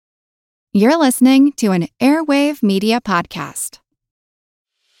You're listening to an Airwave Media Podcast.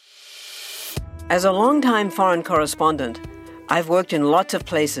 As a longtime foreign correspondent, I've worked in lots of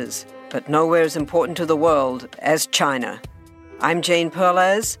places, but nowhere as important to the world as China. I'm Jane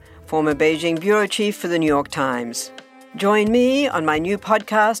Perlez, former Beijing bureau chief for the New York Times. Join me on my new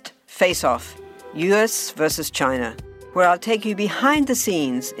podcast, Face Off, U.S. versus China, where I'll take you behind the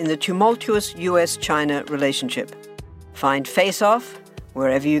scenes in the tumultuous U.S.-China relationship. Find Face Off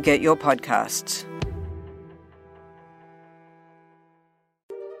wherever you get your podcasts.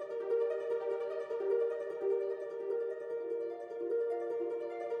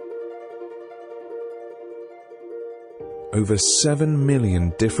 Over 7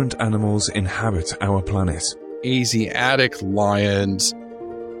 million different animals inhabit our planet. Asiatic lions.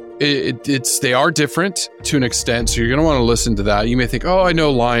 They are different to an extent, so you're going to want to listen to that. You may think, oh, I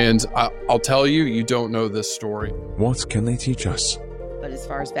know lions. I'll tell you, you don't know this story. What can they teach us? But as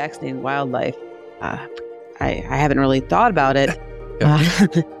far as vaccinating wildlife, I haven't really thought about it.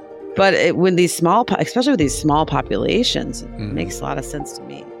 But when these especially with these small populations, it makes a lot of sense to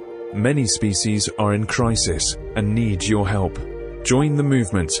me. Many species are in crisis and need your help. Join the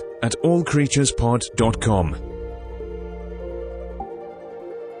movement at allcreaturespod.com.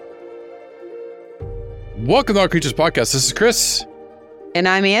 Welcome to All Creatures Podcast. This is Chris. And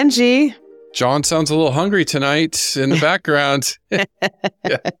I'm Angie. John sounds a little hungry tonight in the background.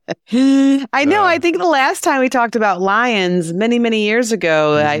 I know. I think the last time we talked about lions many, many years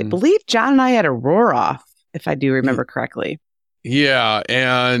ago, I believe John and I had a roar-off, if I do remember correctly. Yeah,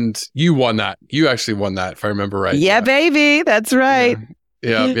 and you won that. You actually won that, if I remember right. Yeah, baby. That's right.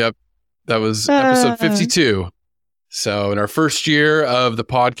 Yep. That was episode 52. So in our first year of the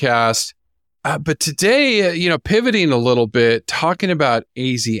podcast. But today, pivoting a little bit, talking about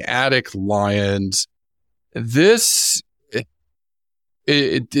Asiatic lions. They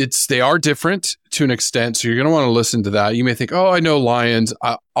are different to an extent, so you're going to want to listen to that. You may think, oh, I know lions.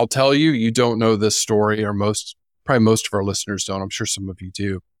 I'll tell you, you don't know this story, or probably most of our listeners don't. I'm sure some of you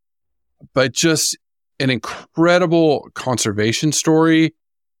do. But just an incredible conservation story.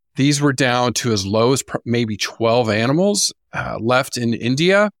 These were down to as low as maybe 12 animals left in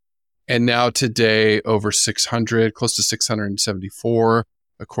India. And now today, over 600, close to 674,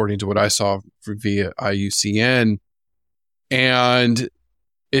 according to what I saw via IUCN. And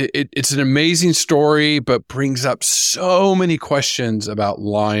it's an amazing story, but brings up so many questions about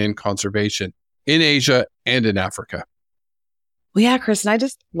lion conservation in Asia and in Africa. Well, yeah, Chris, and I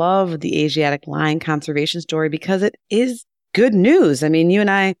just love the Asiatic lion conservation story because it is good news. I mean, you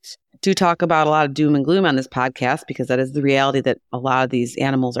and I do talk about a lot of doom and gloom on this podcast because that is the reality that a lot of these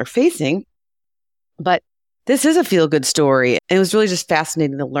animals are facing. But this is a feel-good story. And it was really just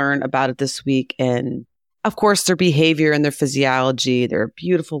fascinating to learn about it this week. And of course, their behavior and their physiology. They're a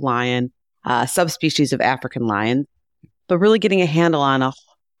beautiful lion, subspecies of African lion, but really getting a handle on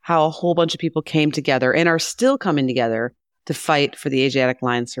how a whole bunch of people came together and are still coming together to fight for the Asiatic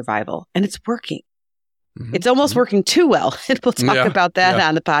lion's survival. And it's working. It's almost working too well. And we'll talk about that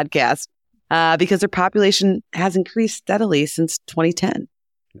on the podcast because their population has increased steadily since 2010.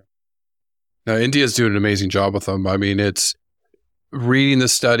 Now, India's doing an amazing job with them. I mean, it's reading the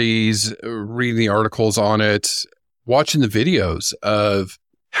studies, reading the articles on it, watching the videos of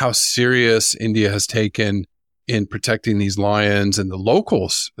how serious India has taken in protecting these lions and the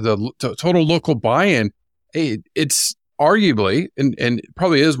locals, the total local buy-in. It's arguably, and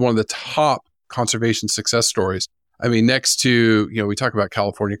probably is one of the top conservation success stories. I mean, next to, we talk about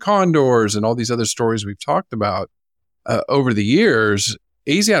California condors and all these other stories we've talked about over the years.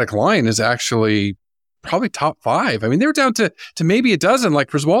 Asiatic lion is actually probably top 5. I mean, they were down to maybe a dozen, like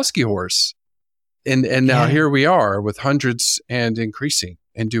Przewalski horse. And now here we are with hundreds and increasing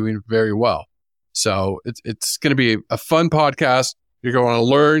and doing very well. So it's going to be a fun podcast. You're going to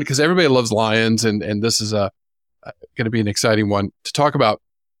learn because everybody loves lions. And this is going to be an exciting one to talk about.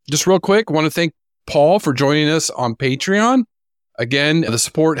 Just real quick, I want to thank Paul for joining us on Patreon. Again, the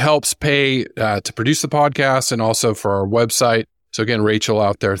support helps pay to produce the podcast and also for our website. So again, Rachel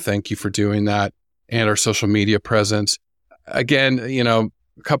out there, thank you for doing that, and our social media presence. Again, a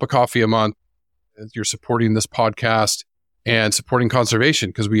cup of coffee a month. You're supporting this podcast and supporting conservation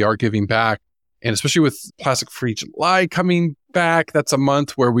because we are giving back. And especially with Plastic Free July coming back, that's a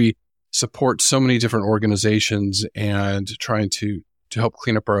month where we support so many different organizations and trying to help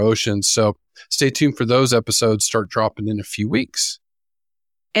clean up our oceans. So stay tuned for those episodes, start dropping in a few weeks.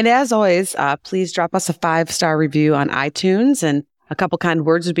 And as always, please drop us a 5-star review on iTunes, and a couple kind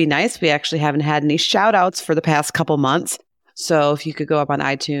words would be nice. We actually haven't had any shout outs for the past couple months. So if you could go up on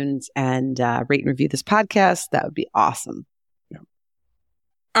iTunes and rate and review this podcast, that would be awesome.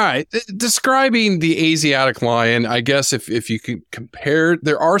 All right. Describing the Asiatic lion, I guess if you can compare,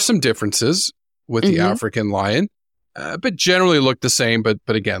 there are some differences with the African lion, but generally look the same. But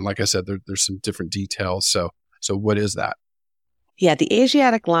again, like I said, there's some different details. So what is that? Yeah, the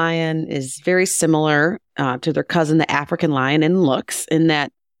Asiatic lion is very similar to their cousin, the African lion, in looks, in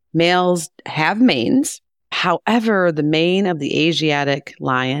that males have manes. However, the mane of the Asiatic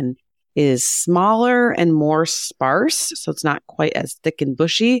lion is smaller and more sparse, so it's not quite as thick and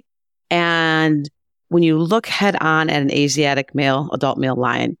bushy. And when you look head on at an Asiatic adult male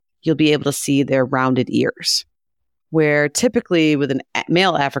lion, you'll be able to see their rounded ears. Where typically with a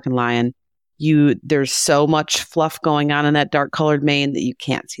male African lion, there's so much fluff going on in that dark colored mane that you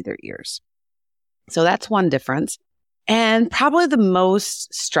can't see their ears. So that's one difference. And probably the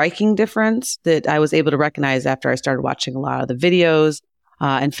most striking difference that I was able to recognize after I started watching a lot of the videos.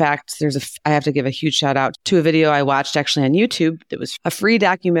 In fact, I have to give a huge shout out to a video I watched actually on YouTube that was a free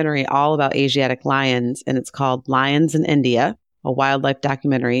documentary all about Asiatic lions, and it's called Lions in India, a wildlife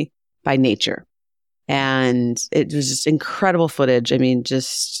documentary by Nature. And it was just incredible footage. I mean,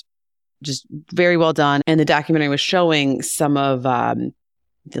 just very well done. And the documentary was showing some of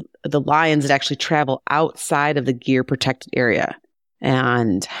the lions that actually travel outside of the gear protected area,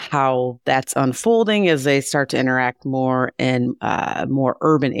 and how that's unfolding as they start to interact more in more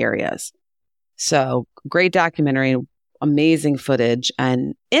urban areas. So great documentary, amazing footage.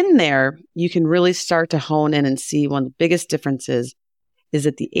 And in there, you can really start to hone in and see one of the biggest differences is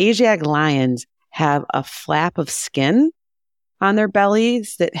that the Asiatic lions have a flap of skin on their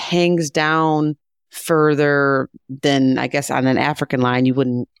bellies that hangs down further than, I guess, on an African lion, you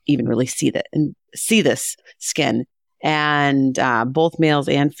wouldn't even really see this skin. And both males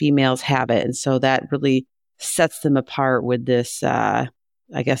and females have it. And so that really sets them apart with this,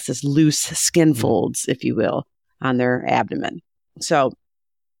 this loose skin folds, if you will, on their abdomen. So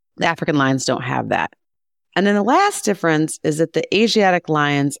the African lions don't have that. And then the last difference is that the Asiatic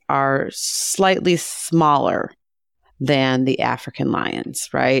lions are slightly smaller than the African lions,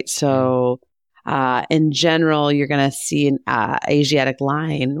 right? So in general, you're going to see an Asiatic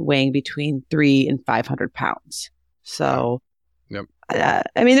lion weighing between 300 and 500 pounds. So, yep.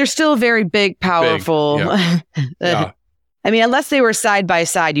 They're still very big, powerful. Big, yeah. Yeah. Unless they were side by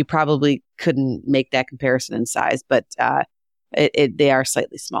side, you probably couldn't make that comparison in size, but they are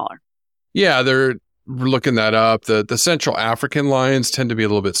slightly smaller. Yeah, they're looking that up. The Central African lions tend to be a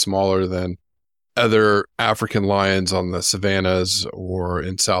little bit smaller than other African lions on the savannas or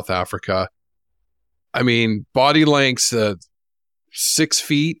in South Africa. I mean, body lengths,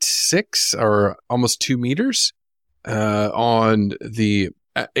 6'6" or almost 2 meters on the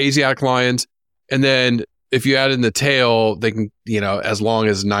Asiatic lions. And then if you add in the tail, they can, as long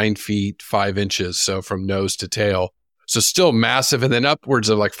as 9 feet, 5 inches. So from nose to tail. So still massive. And then upwards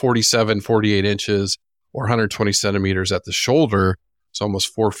of like 47, 48 inches or 120 centimeters at the shoulder. It's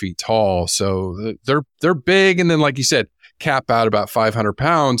almost 4 feet tall. So they're big. And then, like you said, cap out about 500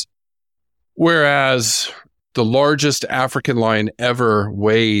 pounds. Whereas the largest African lion ever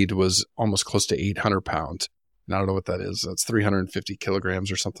weighed was almost close to 800 pounds. And I don't know what that is. That's 350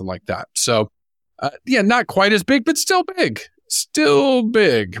 kilograms or something like that. So, not quite as big, but still big. Still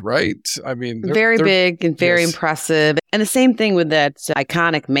big, right? I mean, very big and very impressive. And the same thing with that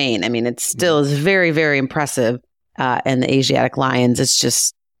iconic mane. I mean, it still is very, very impressive. And the Asiatic lions, it's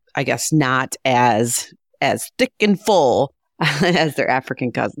just, I guess, not as thick and full as their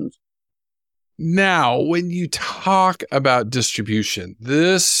African cousins. Now, when you talk about distribution,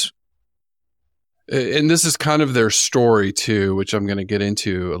 this is kind of their story too, which I'm going to get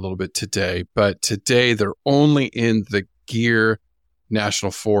into a little bit today. But today they're only in the Gir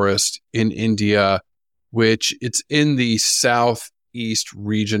National Forest in India, which it's in the southeast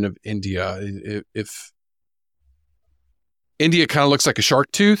region of India. If India kind of looks like a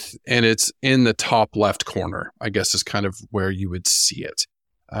shark tooth, and it's in the top left corner, I guess is kind of where you would see it.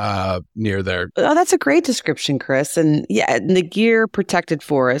 Near there. Oh, that's a great description, Chris. And yeah, the Gir Protected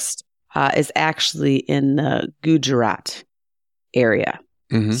Forest is actually in the Gujarat area.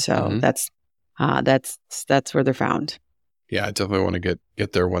 Mm-hmm, so that's where they're found. Yeah, I definitely want to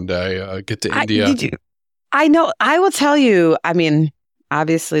get there one day. Get to India. I know. I will tell you. I mean,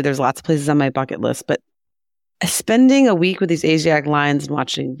 obviously, there's lots of places on my bucket list, but spending a week with these Asiatic lions and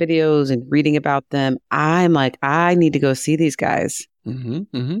watching videos and reading about them, I'm like, I need to go see these guys.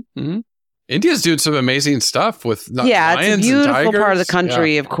 Mm-hmm, mm-hmm, mm-hmm. India's doing some amazing stuff with lions it's a beautiful and tigers. Part of the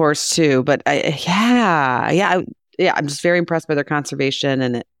country, of course, too. But I'm just very impressed by their conservation,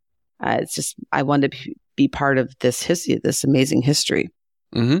 and it's just I wanted to be part of this history, this amazing history.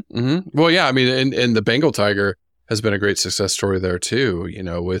 Mm-hmm, mm-hmm. Well, yeah, I mean, and the Bengal tiger has been a great success story there too,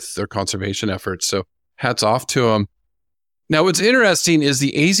 with their conservation efforts. So hats off to them. Now, what's interesting is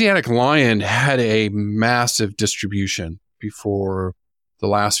the Asiatic lion had a massive distribution before the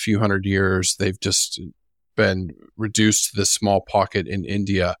last few hundred years. They've just been reduced to this small pocket in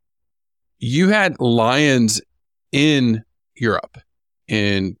India. You had lions in Europe,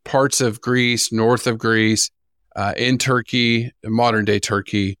 in parts of Greece, north of Greece, in Turkey, modern day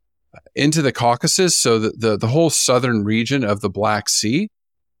Turkey, into the Caucasus. So the whole southern region of the Black Sea,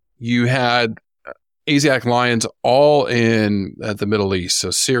 you had Asiatic lions all in the Middle East.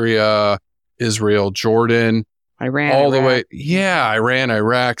 So Syria, Israel, Jordan, Iran, all Iraq. the way. Yeah. Iran,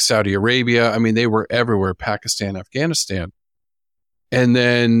 Iraq, Saudi Arabia. I mean, they were everywhere, Pakistan, Afghanistan. And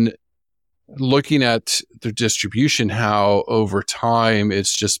then looking at their distribution, how over time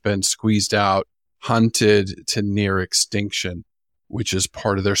it's just been squeezed out, hunted to near extinction, which is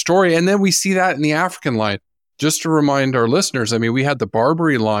part of their story. And then we see that in the African lion. Just to remind our listeners, I mean, we had the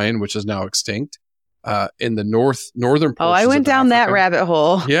Barbary lion, which is now extinct, in the northern portions. Oh, I went down that rabbit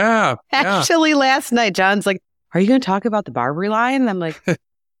hole. Yeah. Actually, last night, John's like, "Are you going to talk about the Barbary lion?" And I'm like,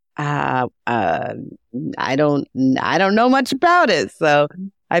 I don't know much about it. So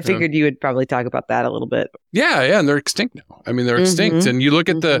I figured you would probably talk about that a little bit. Yeah. And they're extinct now. I mean, they're extinct. And you look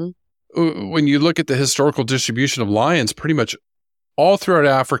at when you look at the historical distribution of lions, pretty much all throughout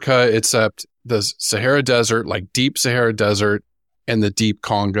Africa, except the Sahara Desert, like deep Sahara Desert and the deep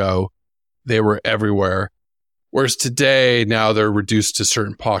Congo, they were everywhere. Whereas today, now they're reduced to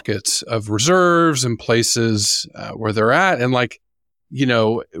certain pockets of reserves and places where they're at. And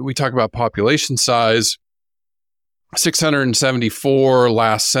we talk about population size, 674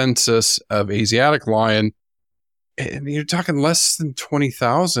 last census of Asiatic lion. And you're talking less than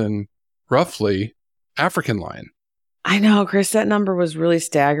 20,000, roughly, African lion. I know, Chris, that number was really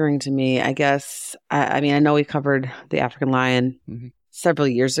staggering to me. I guess, I know we covered the African lion several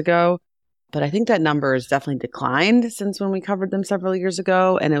years ago, but I think that number has definitely declined since when we covered them several years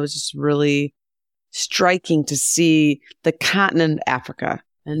ago. And it was just really striking to see the continent of Africa,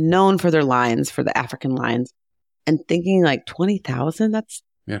 and known for their lions, for the African lions, and thinking like 20,000, that's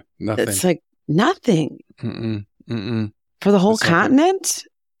nothing. It's like nothing for the whole continent.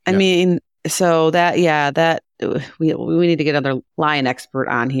 I mean, so that we need to get another lion expert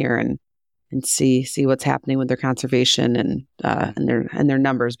on here and see what's happening with their conservation and their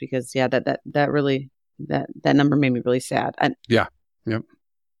numbers, because that really that number made me really sad.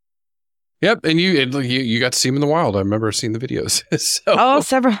 Yep. And you got to see them in the wild. I remember seeing the videos.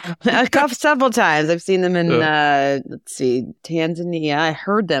 Several times. I've seen them in Tanzania. I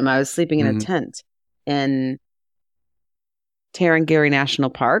heard them. I was sleeping in a tent in Tarangire National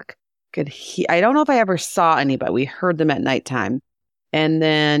Park. I don't know if I ever saw anybody. We heard them at nighttime. And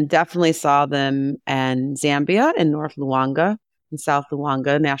then definitely saw them in Zambia and North Luangwa and South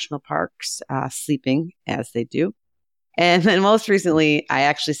Luangwa National Parks, sleeping as they do. And then most recently, I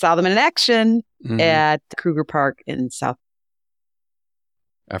actually saw them in action at Kruger Park in South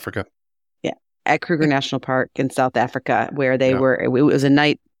Africa. Yeah, at Kruger National Park in South Africa, where they were. It was a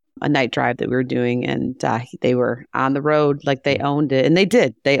night drive that we were doing, and they were on the road like they owned it, and they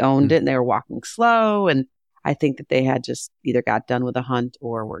did. They owned it, and they were walking slow. And I think that they had just either got done with a hunt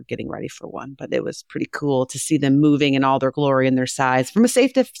or were getting ready for one. But it was pretty cool to see them moving in all their glory and their size from a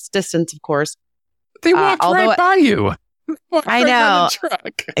safe distance, of course. They walked right by you. I know.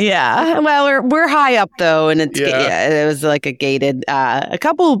 Yeah. Well, we're high up though, and it was like a gated. A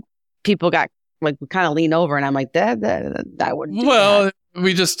couple people got like kind of lean over, and I'm like, that wouldn't. Do that.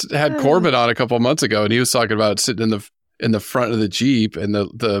 We just had Corbin on a couple of months ago, and he was talking about sitting in the front of the Jeep, and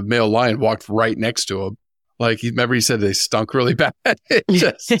the male lion walked right next to him. Like, he said they stunk really bad. I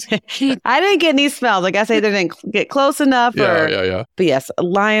didn't get any smells. I guess I didn't get close enough. Yeah. But yes,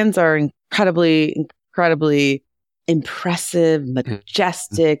 lions are incredibly impressive,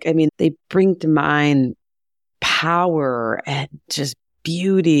 majestic. I mean, they bring to mind power and just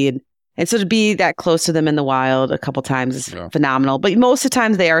beauty. And so to be that close to them in the wild a couple times is phenomenal. But most of the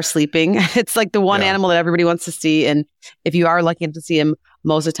times they are sleeping. It's like the one animal that everybody wants to see. And if you are lucky enough to see them,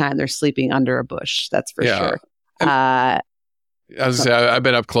 most of the time they're sleeping under a bush. That's for sure. I was gonna say, I've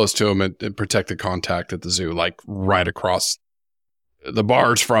been up close to them at protected contact at the zoo, like right across the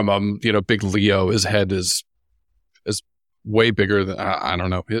bars from them. Big Leo, his head is way bigger than, I don't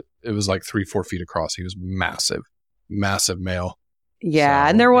know. It was like 3-4 feet across. He was massive male. Yeah.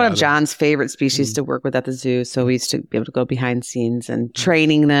 And they're one of John's favorite species to work with at the zoo. So we used to be able to go behind scenes and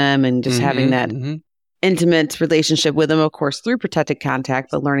training them and just having that intimate relationship with them, of course, through protected contact,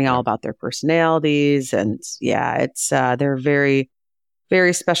 but learning all about their personalities. And it's, they're very,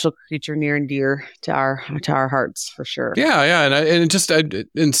 very special creature, near and dear to our hearts, for sure. Yeah.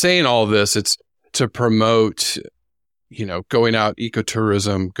 In saying all of this, it's to promote, going out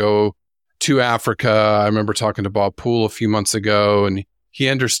ecotourism, go to Africa. I remember talking to Bob Poole a few months ago, and he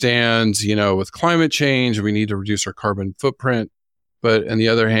understands, with climate change, we need to reduce our carbon footprint. But on the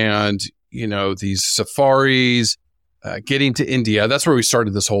other hand, these safaris, getting to India, that's where we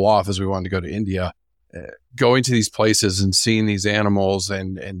started this whole off, as we wanted to go to India, going to these places and seeing these animals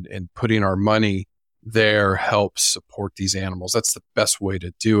and putting our money there helps support these animals. That's the best way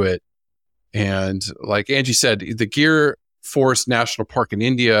to do it. And like Angie said, the Gir Forest National Park in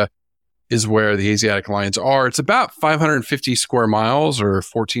India is where the Asiatic lions are. It's about 550 square miles or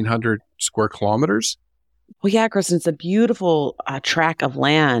 1,400 square kilometers. Well, yeah, Kristen, it's a beautiful tract of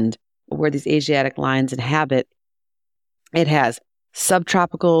land where these Asiatic lions inhabit. It has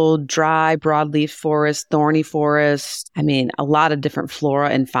subtropical, dry, broadleaf forest, thorny forest. I mean, a lot of different flora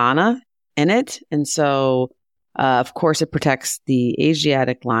and fauna in it. And so, of course, it protects the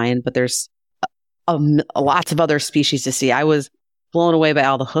Asiatic lion, but there's lots of other species to see. I was blown away by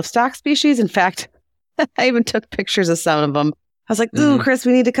all the hoofstock species. In fact, I even took pictures of some of them. I was like, ooh, Chris,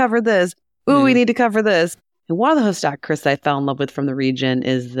 we need to cover this. Ooh, we need to cover this. And one of the hoofstock, Chris, that I fell in love with from the region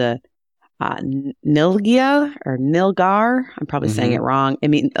is the Nilgia or Nilgar. I'm probably saying it wrong.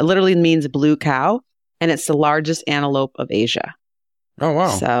 It literally means blue cow, and it's the largest antelope of Asia. Oh, wow.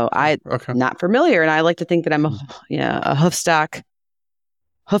 So I'm not familiar, and I like to think that I'm a hoofstock,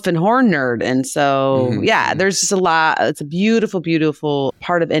 hoof and horn nerd. And so, there's just a lot. It's a beautiful, beautiful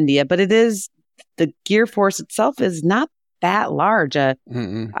part of India, but the Gir Forest itself is not that large.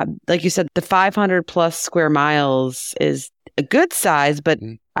 Like you said, the 500 plus square miles is a good size, but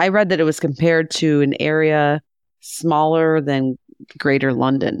I read that it was compared to an area smaller than Greater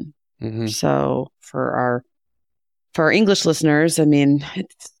London. So for our English listeners, I mean,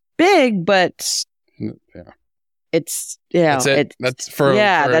 it's big, but it's that's for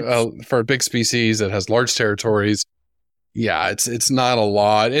a big species that has large territories. Yeah, it's not a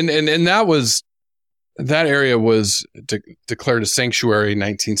lot, and that area was declared a sanctuary in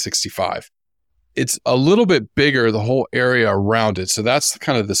 1965. It's a little bit bigger, the whole area around it. So that's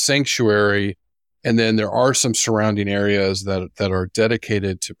kind of the sanctuary. And then there are some surrounding areas that are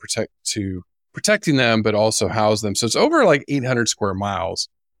dedicated to protecting them, but also house them. So it's over like 800 square miles,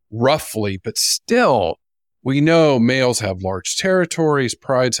 roughly. But still, we know males have large territories,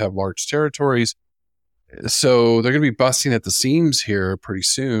 prides have large territories. So they're going to be busting at the seams here pretty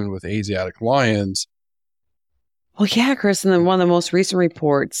soon with Asiatic lions. Well, yeah, Chris, and then one of the most recent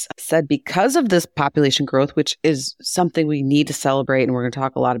reports said because of this population growth, which is something we need to celebrate, and we're going to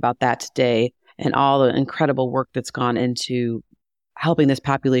talk a lot about that today, and all the incredible work that's gone into helping this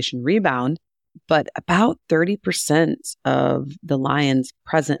population rebound, but about 30% of the lions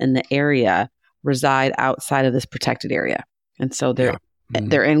present in the area reside outside of this protected area. And so they're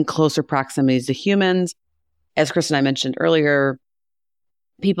in closer proximities to humans. As Chris and I mentioned earlier,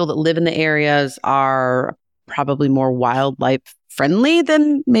 people that live in the areas are probably more wildlife friendly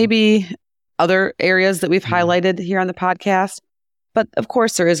than maybe other areas that we've highlighted here on the podcast. But of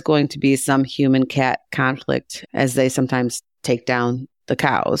course, there is going to be some human-cat conflict as they sometimes take down the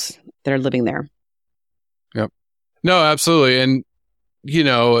cows that are living there. Yep. No, absolutely. And,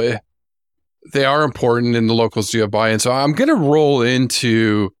 they are important and the locals do have buy-in. So I'm going to roll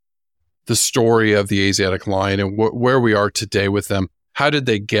into the story of the Asiatic lion and where we are today with them. How did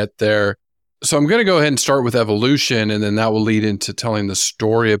they get there? So I'm going to go ahead and start with evolution, and then that will lead into telling the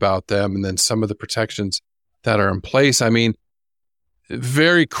story about them and then some of the protections that are in place. I mean,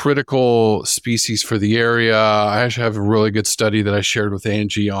 very critical species for the area. I actually have a really good study that I shared with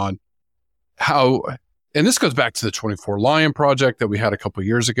Angie on how, and this goes back to the 24 Lion Project that we had a couple of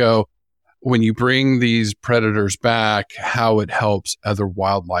years ago. When you bring these predators back, how it helps other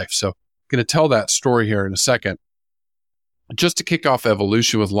wildlife. So I'm going to tell that story here in a second. Just to kick off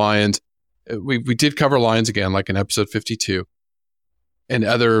evolution with lions, we did cover lions again, like in episode 52, and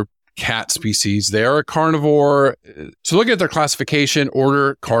other cat species. They are a carnivore. So look at their classification,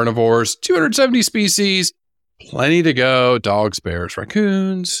 order carnivores, 270 species, plenty to go. Dogs, bears,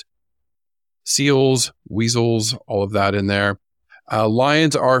 raccoons, seals, weasels, all of that in there.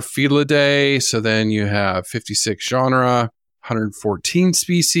 Lions are Felidae. So then you have 56 genre, 114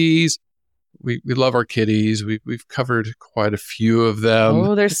 species. We love our kitties. We've covered quite a few of them.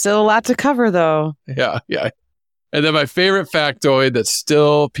 Oh, there's still a lot to cover, though. Yeah. And then my favorite factoid that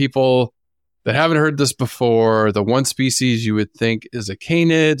still people that haven't heard this before, the one species you would think is a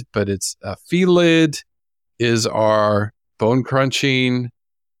canid, but it's a felid, is our bone-crunching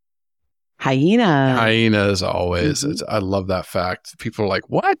Hyenas always. I love that fact. People are like,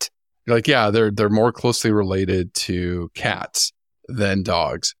 what? You're like, yeah, they're more closely related to cats than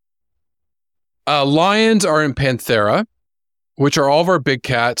dogs. Lions are in Panthera, which are all of our big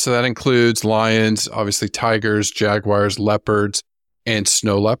cats. So that includes lions, obviously tigers, jaguars, leopards, and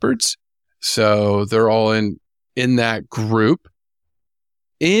snow leopards. So they're all in that group.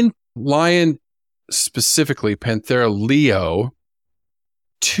 In lion specifically, Panthera leo,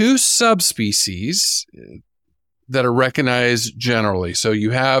 2 subspecies that are recognized generally. So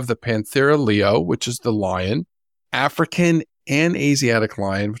you have the Panthera leo, which is the lion, African and Asiatic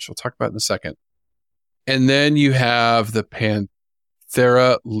lion, which we'll talk about in a second. And then you have the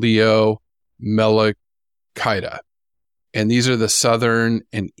Panthera leo melachida. And these are the southern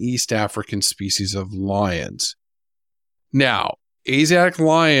and East African species of lions. Now, Asiatic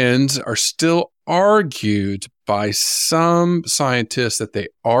lions are still argued by some scientists that they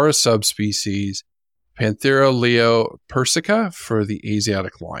are a subspecies, Panthera leo persica for the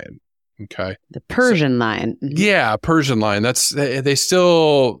Asiatic lion. Okay. The Persian lion. Mm-hmm. Yeah, Persian lion. They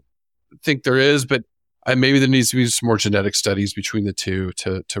still think there is, but maybe there needs to be some more genetic studies between the two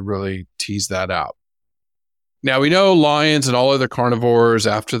to really tease that out. Now, we know lions and all other carnivores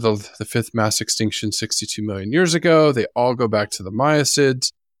after the fifth mass extinction 62 million years ago, they all go back to the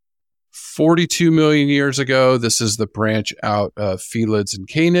Miacids. 42 million years ago, this is the branch out of felids and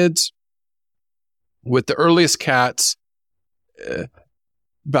canids. With the earliest cats,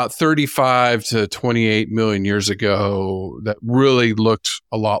 about 35 to 28 million years ago, that really looked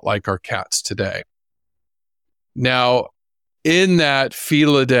a lot like our cats today. Now, in that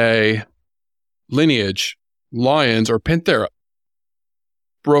Felidae lineage, lions, or Panthera,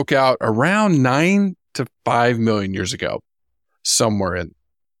 broke out around 9 to 5 million years ago, somewhere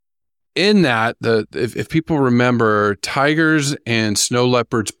in that. If people remember, tigers and snow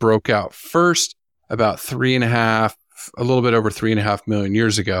leopards broke out first about a little bit over 3.5 million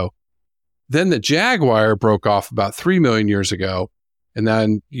years ago. Then the jaguar broke off about 3 million years ago, and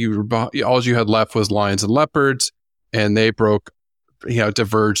then all you had left was lions and leopards, and they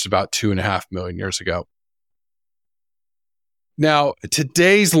diverged about 2.5 million years ago. Now,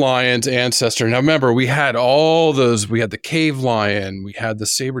 today's lion's ancestor, now remember, we had all those, we had the cave lion, we had the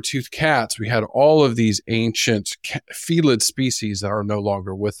saber-toothed cats, we had all of these ancient felid species that are no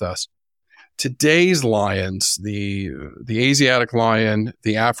longer with us. Today's lions, the Asiatic lion,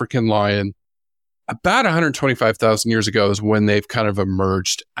 the African lion, about 125,000 years ago is when they've kind of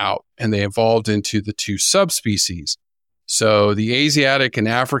emerged out, and they evolved into the 2 subspecies. So the Asiatic and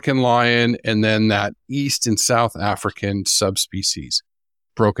African lion, and then that East and South African subspecies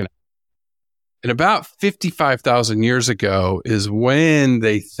broken up. And about 55,000 years ago is when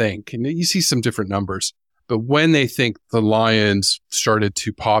they think, and you see some different numbers, but when they think the lions started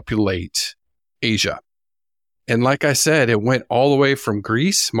to populate Asia. And like I said, it went all the way from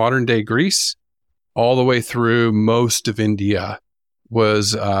Greece, modern day Greece, all the way through most of India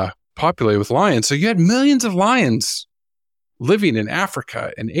was populated with lions. So you had millions of lions living in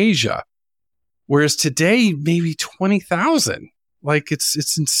Africa and Asia, whereas today, maybe 20,000. Like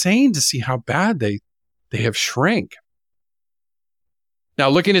it's insane to see how bad they have shrank. Now,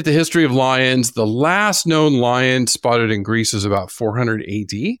 looking at the history of lions, the last known lion spotted in Greece was about 400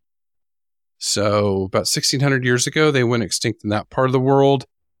 AD. So about 1,600 years ago, they went extinct in that part of the world.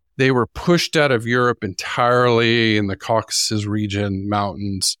 They were pushed out of Europe entirely in the Caucasus region,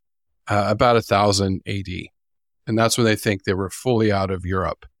 mountains, about 1,000 AD. And that's when they think they were fully out of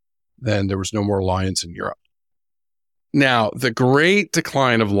Europe. Then there was no more lions in Europe. Now, the great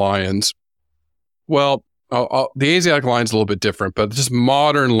decline of lions, well, the Asiatic lion is a little bit different, but just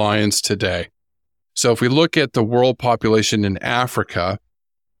modern lions today. So if we look at the world population in Africa,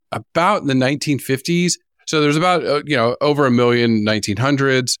 about in the 1950s, so there's about, over 1 million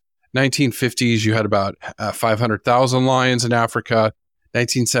 1900s. 1950s, you had about 500,000 lions in Africa.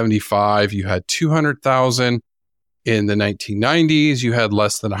 1975, you had 200,000. In the 1990s, you had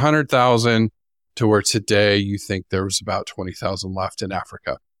less than 100,000, to where today you think there was about 20,000 left in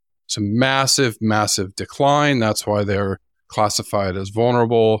Africa. So massive, massive decline. That's why they're classified as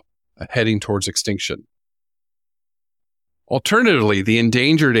vulnerable, heading towards extinction. Alternatively, the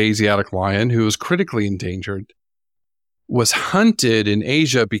endangered Asiatic lion, who was critically endangered, was hunted in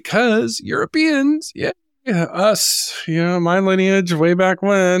Asia because Europeans, us, my lineage way back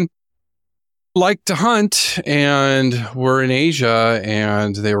when, liked to hunt, and were in Asia,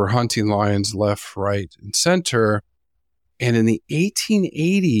 and they were hunting lions left, right, and center. And in the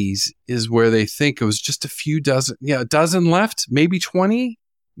 1880s is where they think it was just a dozen left, maybe 20,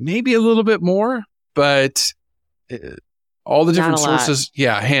 maybe a little bit more. But all the different Not a lot. sources.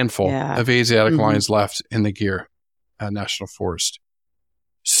 Yeah, a handful of Asiatic Mhm. lions left in the Gir National Forest.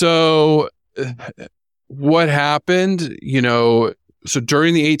 So what happened, so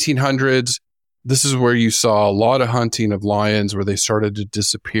during the 1800s, this is where you saw a lot of hunting of lions where they started to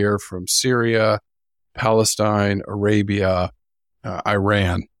disappear from Syria, Palestine, Arabia,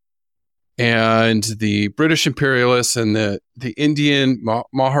 Iran. And the British imperialists and the Indian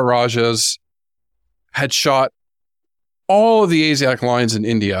Maharajas had shot all of the Asiatic lions in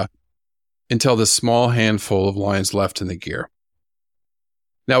India until this small handful of lions left in the Gir.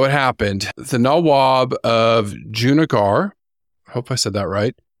 Now, what happened? The Nawab of Junagadh, I hope I said that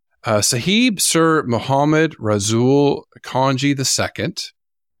right, Sahib Sir Muhammad Rasul Khanji II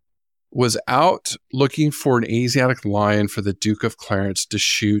was out looking for an Asiatic lion for the Duke of Clarence to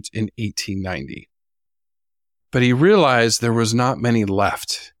shoot in 1890. But he realized there was not many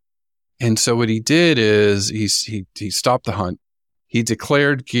left. And so what he did is he stopped the hunt. He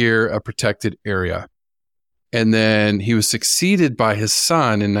declared Gir a protected area. And then he was succeeded by his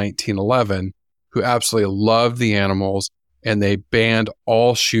son in 1911, who absolutely loved the animals, and they banned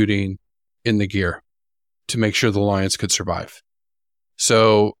all shooting in the Gir to make sure the lions could survive.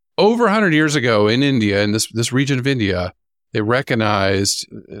 So over 100 years ago in India, in this region of India, they recognized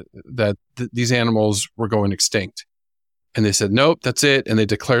that these animals were going extinct. And they said, nope, that's it. And they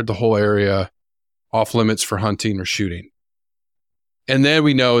declared the whole area off limits for hunting or shooting. And then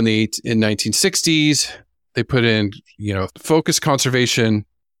we know in 1960s, they put in, focused conservation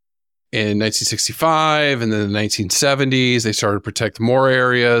in 1965. And then in the 1970s, they started to protect more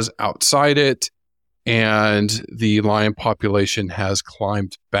areas outside it. And the lion population has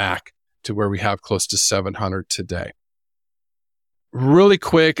climbed back to where we have close to 700 today. Really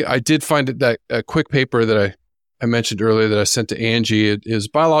quick, I did find that a quick paper that I mentioned earlier that I sent to Angie. It is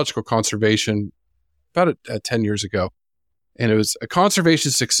biological conservation about 10 years ago. And it was a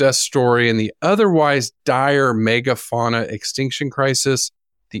conservation success story in the otherwise dire megafauna extinction crisis,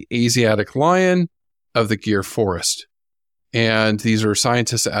 the Asiatic lion of the Gir forest. And these are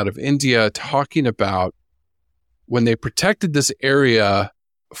scientists out of India talking about when they protected this area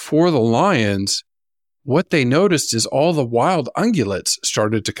for the lions, what they noticed is all the wild ungulates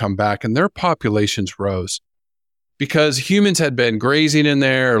started to come back and their populations rose because humans had been grazing in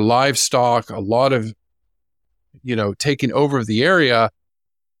there, livestock, a lot of, taking over the area.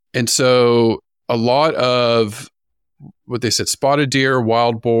 And so a lot of what they said, spotted deer,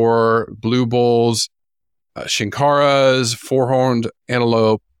 wild boar, blue bulls, shinkaras, four-horned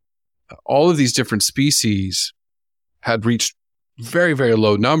antelope, all of these different species had reached very, very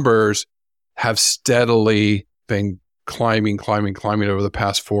low numbers, have steadily been climbing over the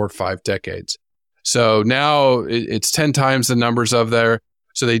past 4 or 5 decades. So now it's 10 times the numbers of there.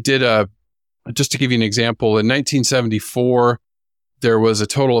 So they did just to give you an example, in 1974, there was a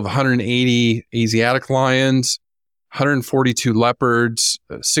total of 180 Asiatic lions, 142 leopards,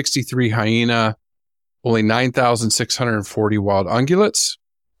 63 hyena, only 9,640 wild ungulates,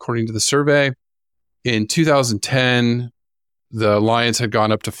 according to the survey. In 2010, the lions had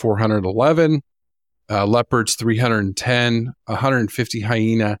gone up to 411, leopards 310, 150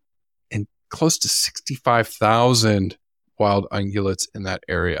 hyena, and close to 65,000 wild ungulates in that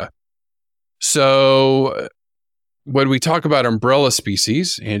area. So when we talk about umbrella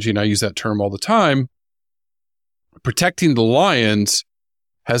species, Angie and I use that term all the time, protecting the lions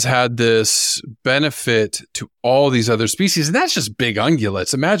has had this benefit to all these other species. And that's just big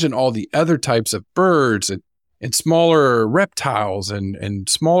ungulates. Imagine all the other types of birds and smaller reptiles and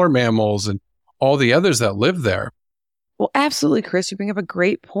smaller mammals and all the others that live there. Well, absolutely, Chris. You bring up a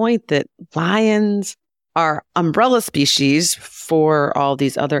great point that lions are umbrella species for all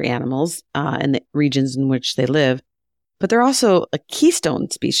these other animals in the regions in which they live. But they're also a keystone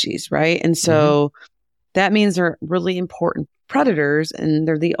species, right? And so that means they're really important predators, and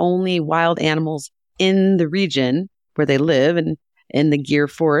they're the only wild animals in the region where they live and in the Gir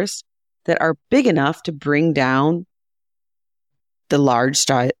forest that are big enough to bring down the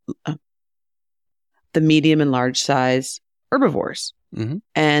medium and large size herbivores.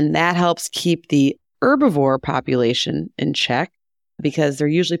 And that helps keep the herbivore population in check because they're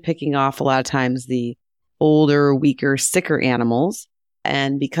usually picking off a lot of times the older, weaker, sicker animals.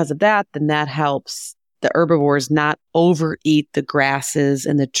 And because of that, then that helps the herbivores not overeat the grasses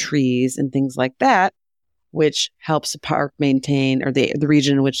and the trees and things like that, which helps the park maintain, or the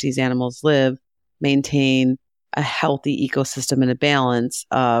region in which these animals live, maintain a healthy ecosystem and a balance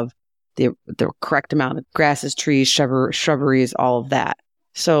of the correct amount of grasses, trees, shrubberies, all of that.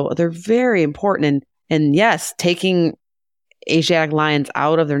 So they're very important. And yes, taking Asiatic lions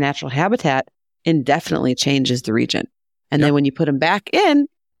out of their natural habitat indefinitely changes the region. And then when you put them back in,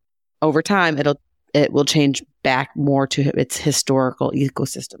 over time, it will change back more to its historical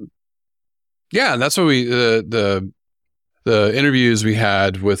ecosystem. Yeah, and that's what the interviews we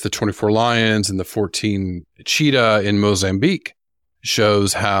had with the 24 lions and the 14 cheetah in Mozambique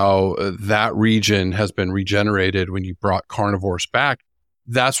shows how that region has been regenerated when you brought carnivores back.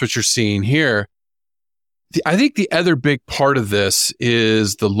 That's what you're seeing here. I think the other big part of this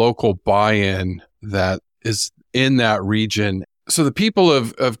is the local buy-in that is in that region. So the people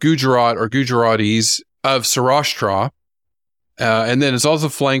of Gujarat or Gujaratis of Saurashtra, and then it's also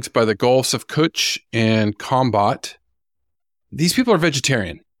flanked by the Gulfs of Kutch and Khambhat. These people are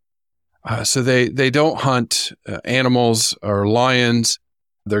vegetarian. So they don't hunt animals or lions.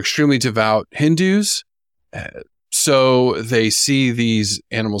 They're extremely devout Hindus. So they see these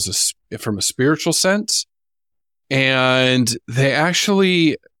animals from a spiritual sense. And they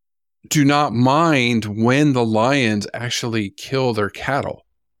actually do not mind when the lions actually kill their cattle.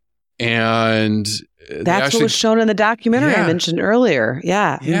 And that's what was shown in the documentary I mentioned earlier.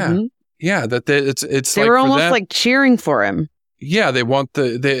 Yeah. Yeah. Mm-hmm. Yeah. That it's they were almost like cheering for him. Yeah. They want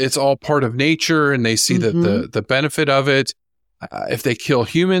it's all part of nature, and they see the benefit of it. If they kill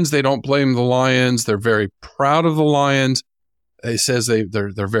humans, they don't blame the lions. They're very proud of the lions. It says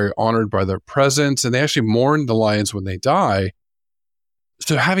they're very honored by their presence, and they actually mourn the lions when they die.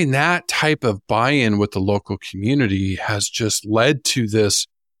 So having that type of buy-in with the local community has just led to this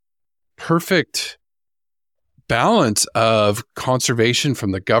perfect balance of conservation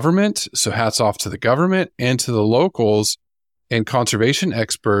from the government. So hats off to the government and to the locals and conservation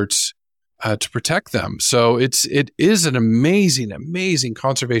experts to protect them. So it is an amazing, amazing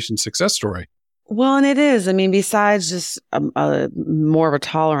conservation success story. Well, and it is. I mean, besides just more of a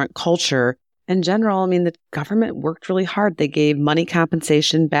tolerant culture in general, I mean, the government worked really hard. They gave money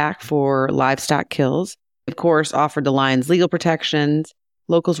compensation back for livestock kills, of course, offered the lions legal protections.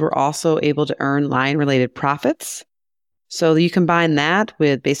 Locals were also able to earn lion-related profits. So you combine that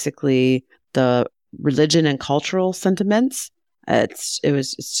with basically the religion and cultural sentiments. It's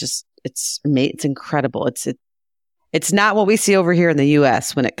incredible. It's not what we see over here in the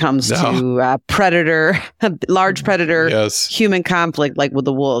U.S. when it comes to large predator, human conflict, like with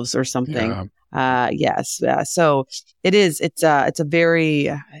the wolves or something. Yes. So it is. It's a very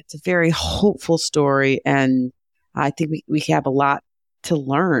hopeful story, and I think we have a lot to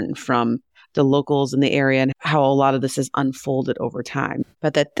learn from the locals in the area and how a lot of this has unfolded over time.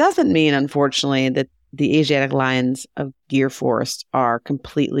 But that doesn't mean, unfortunately, that the Asiatic lions of Gir Forest are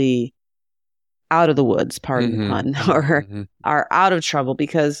completely out of the woods, pardon the pun, or are out of trouble,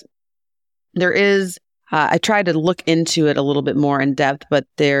 because there is, I tried to look into it a little bit more in depth, but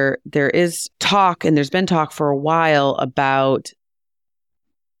there is talk, and there's been talk for a while about,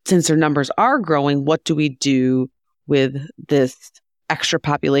 since their numbers are growing, what do we do with this extra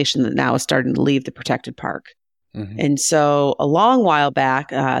population that now is starting to leave the protected park? And so a long while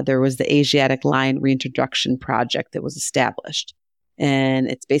back, there was the Asiatic Lion Reintroduction Project that was established.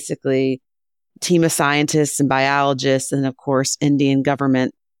 And it's basically a team of scientists and biologists and, of course, Indian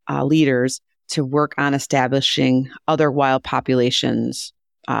government leaders to work on establishing other wild populations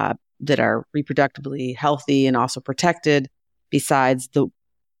that are reproductively healthy and also protected, besides the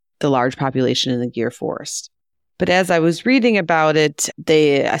large population in the Gir Forest. But as I was reading about it,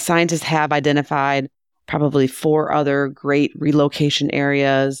 scientists have identified probably 4 other great relocation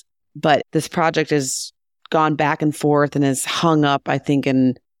areas. But this project has gone back and forth and is hung up, I think,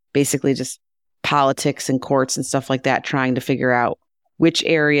 in basically just politics and courts and stuff like that, trying to figure out which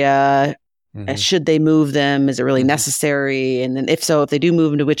area, should they move them? Is it really necessary? And then if so, if they do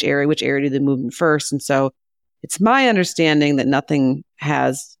move into which area do they move them first? And so it's my understanding that nothing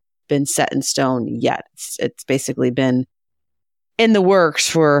has been set in stone yet. It's basically been in the works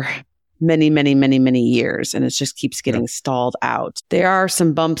for many, many, many, many years, and it just keeps getting stalled out. There are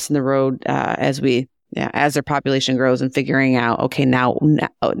some bumps in the road as their population grows, and figuring out, okay, now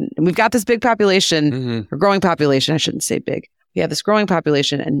we've got this big population, or growing population, I shouldn't say big. We have this growing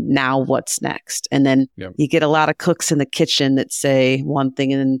population, and now what's next? And then you get a lot of cooks in the kitchen that say one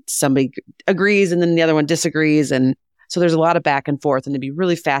thing, and then somebody agrees, and then the other one disagrees. And so there's a lot of back and forth, and it'd be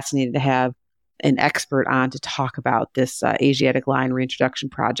really fascinating to have an expert on to talk about this Asiatic Lion Reintroduction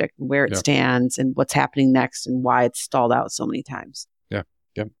Project, where it stands and what's happening next and why it's stalled out so many times. Yeah.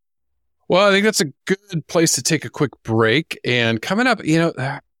 Well, I think that's a good place to take a quick break. And coming up,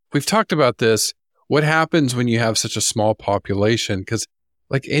 we've talked about this. What happens when you have such a small population? Because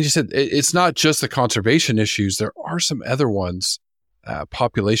like Angie said, it's not just the conservation issues. There are some other ones,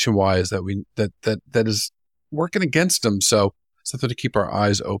 population-wise, that is working against them. So something to keep our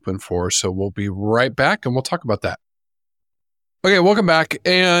eyes open for. So we'll be right back, and we'll talk about that. Okay, welcome back.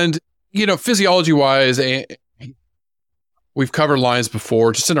 And, physiology-wise, we've covered lions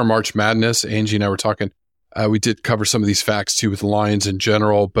before, just in our March Madness. Angie and I were talking. We did cover some of these facts, too, with lions in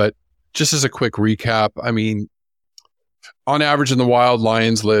general. But just as a quick recap, I mean, on average in the wild,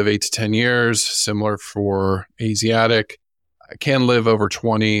 lions live 8 to 10 years, similar for Asiatic. Can live over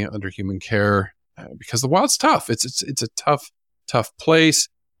 20 under human care because the wild's tough. It's a tough place.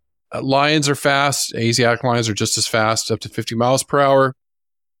 Lions are fast. Asiatic lions are just as fast, up to 50 miles per hour.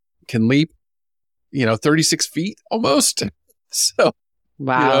 Can leap, 36 feet almost. So,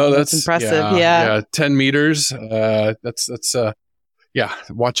 wow, that's impressive. Yeah, 10 meters.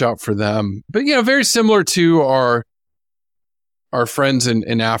 Watch out for them. But, very similar to our friends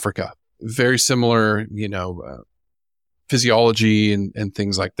in Africa. Very similar, physiology and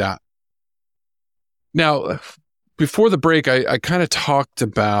things like that. Now, before the break, I kind of talked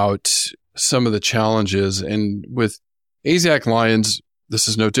about some of the challenges, and with Asiatic lions, this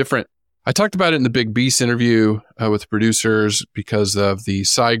is no different. I talked about it in the Big Beast interview with the producers because of the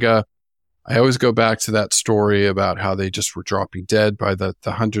Saiga. I always go back to that story about how they just were dropping dead by the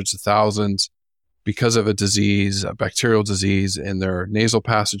hundreds of thousands because of a disease, a bacterial disease in their nasal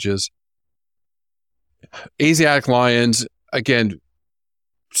passages. Asiatic lions, again,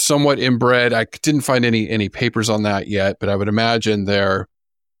 somewhat inbred. I didn't find any papers on that yet, but I would imagine their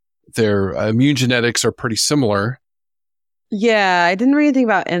immune genetics are pretty similar. Yeah, I didn't read anything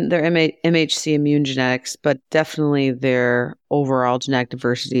about their MHC immune genetics, but definitely their overall genetic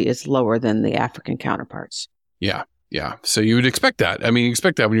diversity is lower than the African counterparts. Yeah. So you would expect that. I mean, you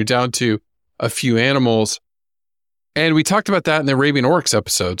expect that when you're down to a few animals. And we talked about that in the Arabian Oryx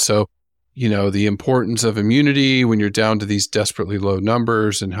episode. So, the importance of immunity when you're down to these desperately low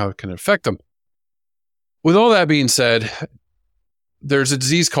numbers and how it can affect them. With all that being said, there's a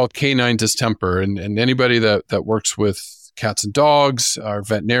disease called canine distemper. And anybody that works with cats and dogs, our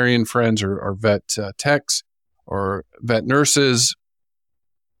veterinarian friends or vet techs or vet nurses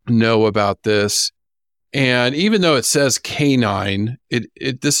know about this. And even though it says canine,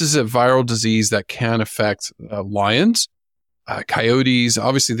 this is a viral disease that can affect lions, coyotes,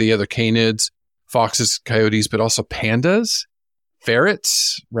 obviously the other canids, foxes, coyotes, but also pandas,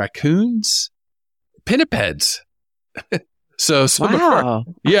 ferrets, raccoons, pinnipeds. So some of our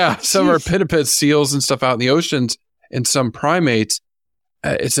pinnipeds, seals and stuff out in the oceans, and some primates.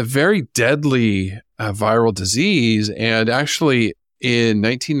 It's a very deadly viral disease. And actually in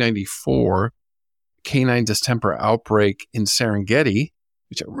 1994, canine distemper outbreak in Serengeti,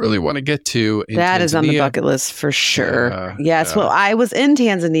 which I really want to get to. That Tanzania. Is on the bucket list for sure. Yes. Well, I was in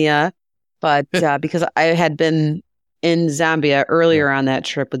Tanzania, but because I had been in Zambia earlier on that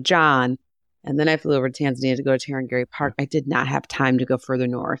trip with John, and then I flew over to Tanzania to go to Serengeti Park. I did not have time to go further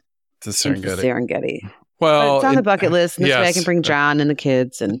north to Serengeti. Well, but it's on the bucket list. And this way I can bring John and the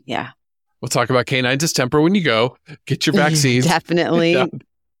kids. And we'll talk about canine distemper when you go. Get your vaccines. Definitely.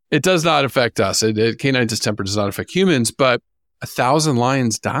 It does not affect us. Canine distemper does not affect humans, but 1,000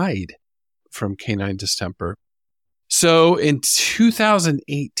 lions died from canine distemper. So in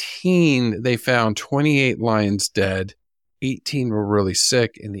 2018, they found 28 lions dead. 18 were really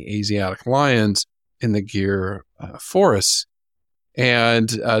sick in the Asiatic lions in the Gir forests.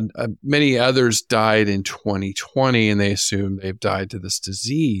 And many others died in 2020, and they assume they've died to this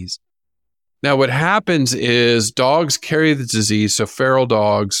disease. Now, what happens is dogs carry the disease. So feral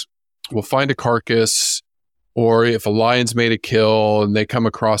dogs will find a carcass, or if a lion's made a kill and they come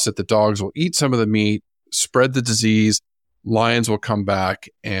across it, the dogs will eat some of the meat, spread the disease. Lions will come back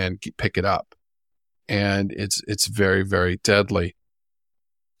and pick it up. And it's very, very deadly.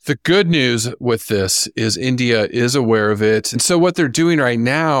 The good news with this is India is aware of it. And so what they're doing right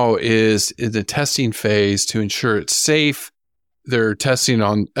now is in the testing phase to ensure it's safe. They're testing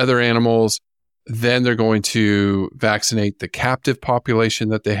on other animals. Then they're going to vaccinate the captive population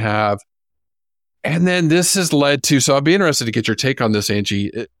that they have. And then this has led to, so I'll be interested to get your take on this,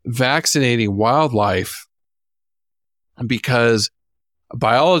 Angie, vaccinating wildlife, because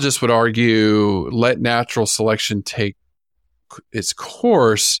biologists would argue let natural selection take its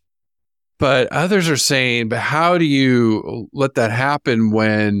course. But others are saying, but how do you let that happen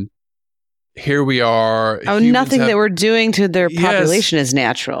when here we are? Nothing that we're doing to their population is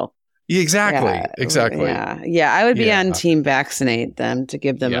natural. Exactly. Yeah. I would be on team vaccinate them to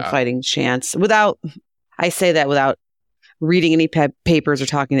give them a fighting chance I say that without reading any papers or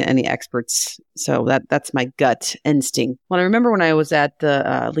talking to any experts. So that's my gut instinct. Well, I remember when I was at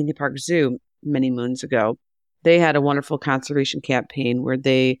the Lincoln Park Zoo many moons ago, they had a wonderful conservation campaign where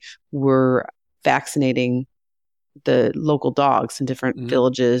they were vaccinating the local dogs in different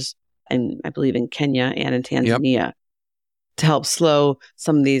villages, and I believe in Kenya and in Tanzania. to help slow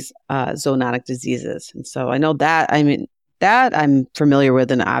some of these zoonotic diseases. And so I know that, that I'm familiar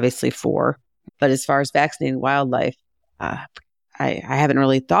with and obviously for. But as far as vaccinating wildlife, I haven't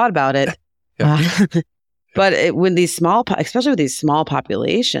really thought about it. But when these especially with these small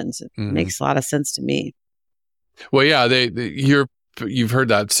populations, it makes a lot of sense to me. Well, yeah, you've heard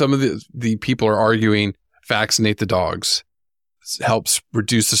that some of the people are arguing vaccinate the dogs. It helps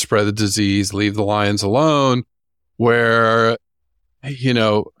reduce the spread of the disease, leave the lions alone, where,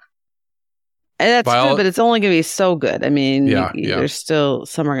 and that's good, but it's only going to be so good. I mean, there's still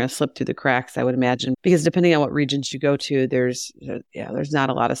some are going to slip through the cracks, I would imagine, because depending on what regions you go to, there's not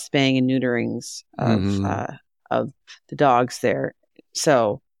a lot of spaying and neuterings of the dogs there.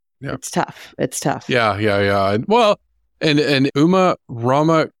 So it's tough. It's tough. Yeah. Well, and Uma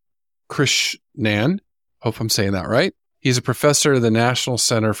Ramakrishnan, hope I'm saying that right. He's a professor at the National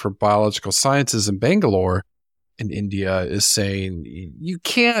Center for Biological Sciences in Bangalore in India, is saying you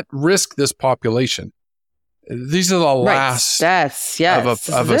can't risk this population. These are the last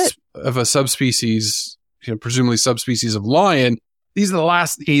of a subspecies, presumably subspecies of lion. These are the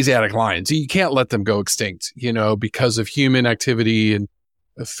last Asiatic lions. You can't let them go extinct, because of human activity and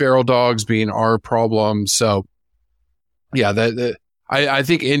feral dogs being our problem. So, I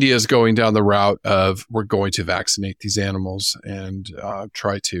think India is going down the route of we're going to vaccinate these animals and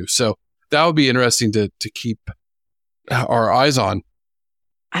try to. So that would be interesting to keep our eyes on.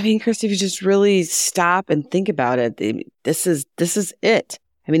 I mean, Chris, if you just really stop and think about it, this is it.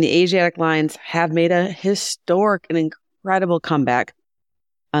 I mean, the Asiatic lions have made a historic and incredible comeback,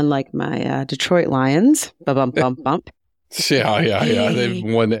 unlike my Detroit Lions. Bump, bump, bump. Yeah. They've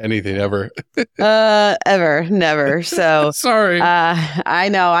won anything ever. Ever, never. So sorry. I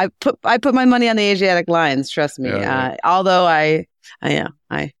know. I put my money on the Asiatic lions. Trust me. Although I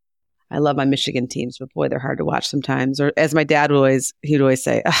love my Michigan teams, but boy, they're hard to watch sometimes. Or as my dad he'd always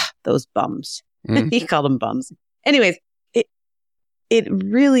say, those bums. He called them bums. Anyways, it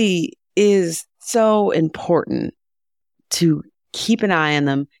really is so important to keep an eye on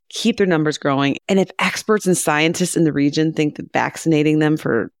them, keep their numbers growing. And if experts and scientists in the region think that vaccinating them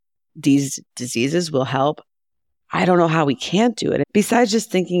for these diseases will help, I don't know how we can't do it. Besides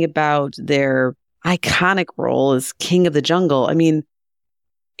just thinking about their iconic role as king of the jungle, I mean,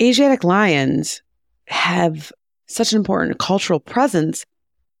 Asiatic lions have such an important cultural presence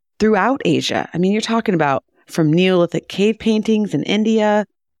throughout Asia. I mean, you're talking about from Neolithic cave paintings in India,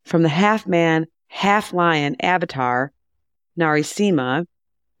 from the half-man, half-lion avatar, Narasimha,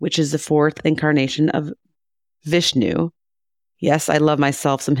 which is the fourth incarnation of Vishnu. Yes, I love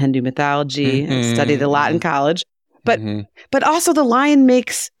myself some Hindu mythology. I studied a lot in college. But also the lion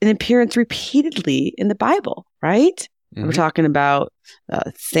makes an appearance repeatedly in the Bible, right? We're talking about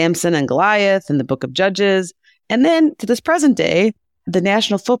Samson and Goliath in the Book of Judges. And then to this present day, the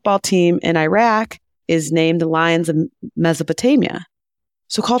national football team in Iraq is named the Lions of Mesopotamia.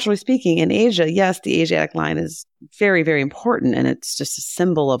 So culturally speaking, in Asia, yes, the Asiatic lion is very, very important. And it's just a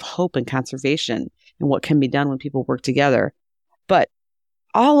symbol of hope and conservation and what can be done when people work together. But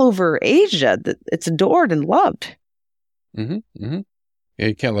all over Asia, it's adored and loved. Yeah,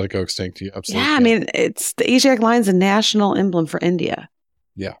 you can't let it go extinct. You absolutely can't. I mean, it's the Asiatic lion is a national emblem for India.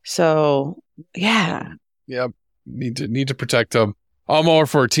 Yeah. So, yeah. Yeah, need to protect them. I'm all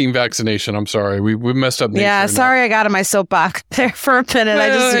for team vaccination. I'm sorry. We messed up. Yeah, sorry I got in my soapbox there for a minute. I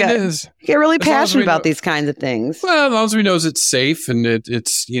just get really passionate about these kinds of things. Well, as long as we know it's safe and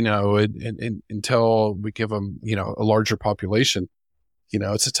it's until we give them, a larger population,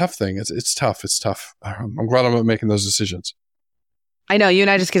 it's a tough thing. It's tough. It's tough. I'm glad I'm not making those decisions. I know. You and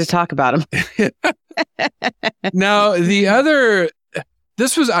I just get to talk about them. Now, I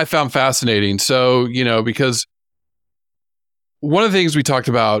found fascinating. So, because one of the things we talked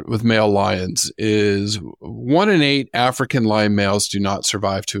about with male lions is 1 in 8 African lion males do not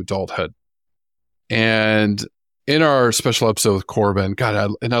survive to adulthood. And in our special episode with Corbin,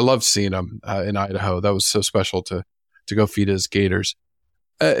 God, I loved seeing him in Idaho. That was so special to go feed his gators.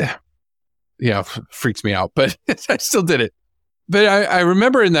 Freaks me out, but I still did it. But I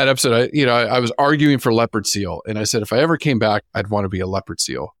remember in that episode, I was arguing for leopard seal. And I said, if I ever came back, I'd want to be a leopard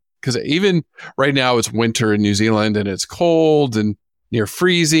seal. Because even right now it's winter in New Zealand and it's cold and near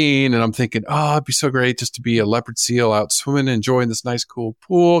freezing. And I'm thinking, it'd be so great just to be a leopard seal out swimming, enjoying this nice cool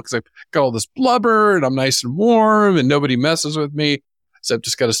pool. Because I've got all this blubber and I'm nice and warm and nobody messes with me. So I've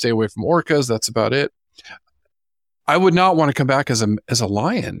just got to stay away from orcas. That's about it. I would not want to come back as a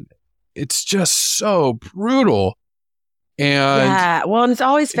lion. It's just so brutal. And and it's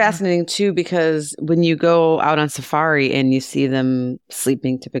always fascinating too, because when you go out on safari and you see them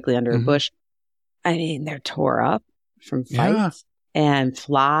sleeping typically under a bush, I mean, they're tore up from fights and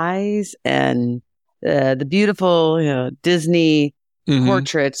flies and the beautiful Disney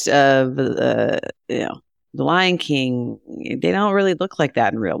portraits of the Lion King. They don't really look like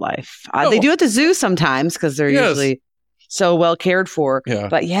that in real life. They do at the zoo sometimes because they're usually so well cared for. Yeah.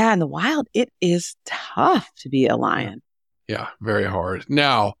 But in the wild, it is tough to be a lion. Yeah, very hard.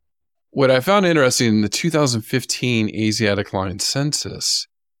 Now, what I found interesting in the 2015 Asiatic lion census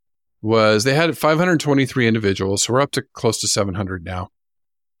was they had 523 individuals, so we're up to close to 700 now.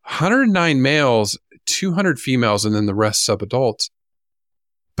 109 males, 200 females, and then the rest subadults.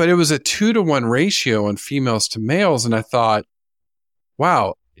 But it was a 2-to-1 ratio on females to males, and I thought,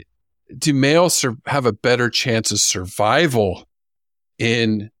 wow, do males have a better chance of survival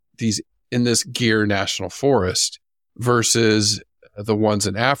in this Gir National Forest versus the ones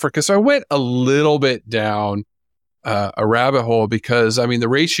in Africa? So I went a little bit down a rabbit hole because, I mean, the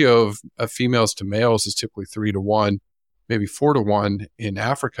ratio of females to males is typically 3-to-1, maybe 4-to-1 in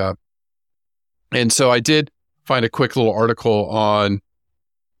Africa. And so I did find a quick little article on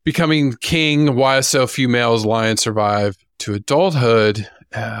becoming king, why so few males lions survive to adulthood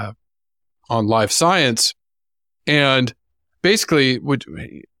on Live Science. And basically,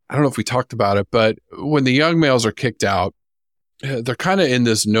 I don't know if we talked about it, but when the young males are kicked out, they're kind of in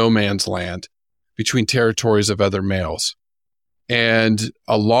this no man's land between territories of other males. And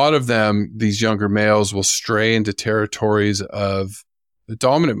a lot of them, these younger males, will stray into territories of the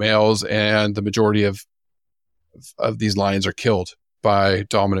dominant males, and the majority of these lions are killed by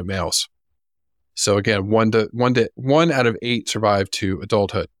dominant males. So again, one out of 8 survive to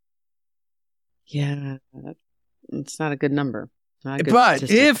adulthood. Yeah, it's not a good number. But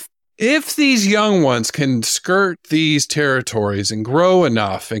statistic. if these young ones can skirt these territories and grow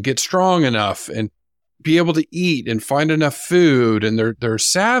enough and get strong enough and be able to eat and find enough food, and they're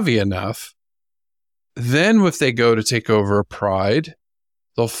savvy enough, then if they go to take over a pride,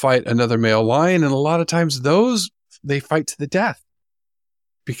 they'll fight another male lion, and a lot of times they fight to the death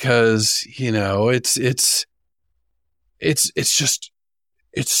because it's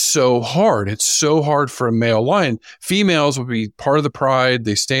so hard. It's so hard for a male lion. Females will be part of the pride.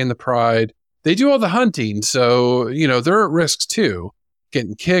 They stay in the pride. They do all the hunting. So, they're at risk too.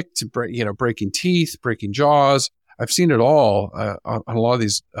 Getting kicked, breaking teeth, breaking jaws. I've seen it all on a lot of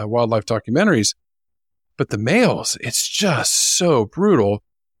these wildlife documentaries. But the males, it's just so brutal.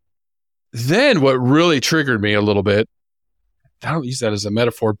 Then what really triggered me a little bit, I don't use that as a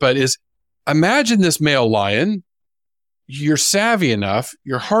metaphor, but is imagine this male lion. You're savvy enough,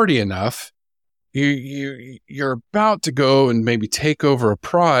 you're hardy enough, you're about to go and maybe take over a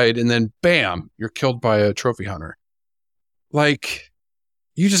pride, and then bam, you're killed by a trophy hunter. Like,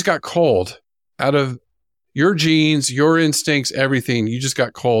 you just got culled out of your genes, your instincts, everything. You just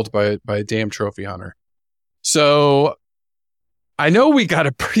got culled by a damn trophy hunter. So I know we got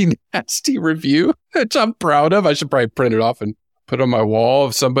a pretty nasty review, which I'm proud of. I should probably print it off and put on my wall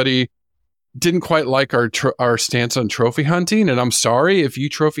if somebody didn't quite like our stance on trophy hunting. And I'm sorry if you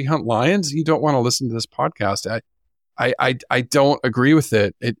trophy hunt lions, you don't want to listen to this podcast. I don't agree with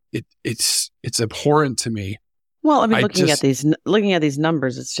it. It's abhorrent to me. Well, I mean, looking at these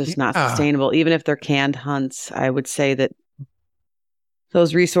numbers, it's just not sustainable. Even if they're canned hunts, I would say that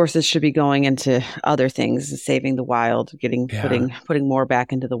those resources should be going into other things, saving the wild, putting more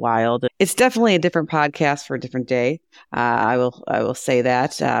back into the wild. It's definitely a different podcast for a different day. I will say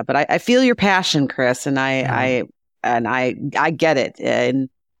that. But I feel your passion, Chris, and I get it. And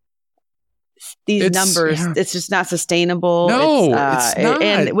these numbers, it's just not sustainable. No, it's not.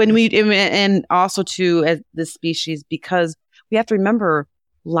 And also too, as this species, because we have to remember,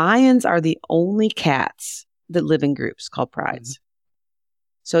 lions are the only cats that live in groups called prides. Mm-hmm.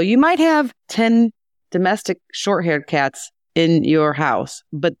 So you might have 10 domestic short-haired cats in your house,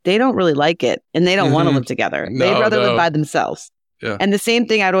 but they don't really like it, and they don't want to live together. They'd rather live by themselves. Yeah. And the same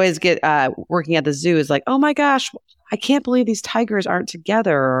thing I'd always get working at the zoo is like, oh my gosh, I can't believe these tigers aren't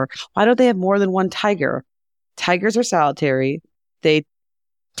together. Or why don't they have more than one tiger? Tigers are solitary. They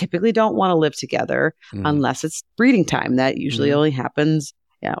typically don't want to live together unless it's breeding time. That usually only happens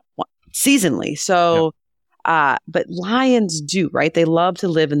seasonally. So... but lions do, right? They love to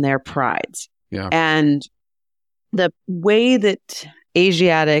live in their prides. Yeah. And the way that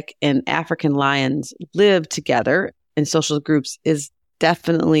Asiatic and African lions live together in social groups is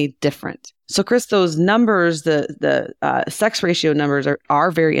definitely different. So, Chris, those numbers, the sex ratio numbers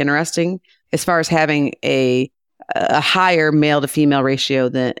are very interesting as far as having a higher male to female ratio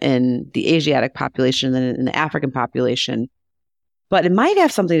than in the Asiatic population than in the African population. But it might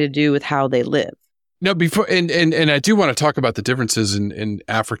have something to do with how they live. No, before and I do want to talk about the differences in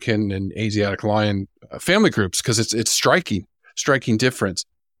African and Asiatic lion family groups because it's striking difference.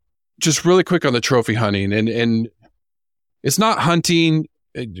 Just really quick on the trophy hunting and it's not hunting.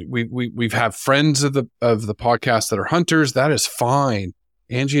 We've had friends of the podcast that are hunters. That is fine.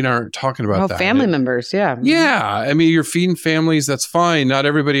 Angie and I aren't talking about that. Family members, yeah. Yeah, I mean you're feeding families. That's fine. Not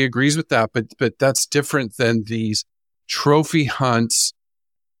everybody agrees with that, but that's different than these trophy hunts,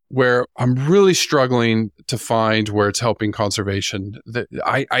 where I'm really struggling to find where it's helping conservation.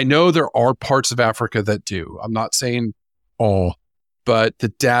 I know there are parts of Africa that do. I'm not saying all, but the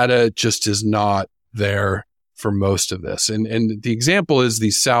data just is not there for most of this. And the example is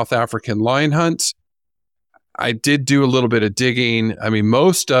these South African lion hunts. I did do a little bit of digging. I mean,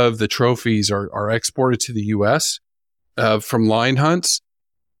 most of the trophies are exported to the U.S. From lion hunts.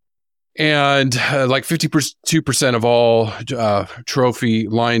 And like 52% of all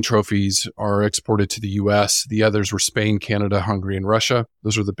lion trophies are exported to the U.S. The others were Spain, Canada, Hungary, and Russia.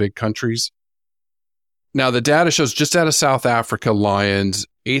 Those are the big countries. Now, the data shows just out of South Africa, lions,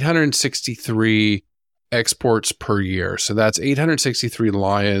 863 exports per year. So that's 863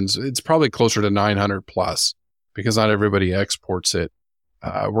 lions. It's probably closer to 900 plus because not everybody exports it.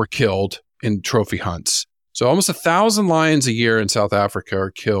 Were killed in trophy hunts. So almost 1,000 lions a year in South Africa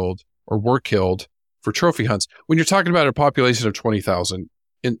are killed or were killed for trophy hunts. When you're talking about a population of 20,000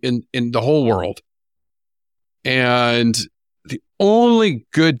 in the whole world. And the only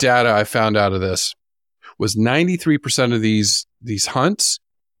good data I found out of this was 93% of these hunts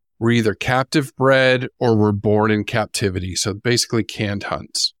were either captive bred or were born in captivity. So basically canned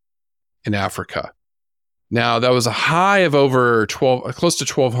hunts in Africa. Now that was a high of over close to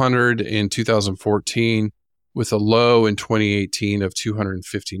 1,200 in 2014 with a low in 2018 of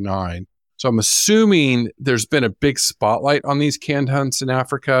 259. So I'm assuming there's been a big spotlight on these canned hunts in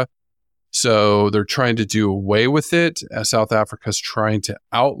Africa. So they're trying to do away with it. South Africa's trying to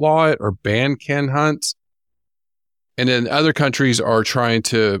outlaw it or ban canned hunts. And then other countries are trying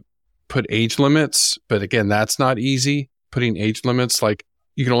to put age limits. But again, that's not easy. Putting age limits, like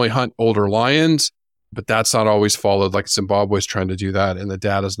you can only hunt older lions, but that's not always followed. Like Zimbabwe's trying to do that, and the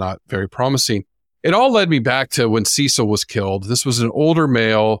data's not very promising. It all led me back to when Cecil was killed. This was an older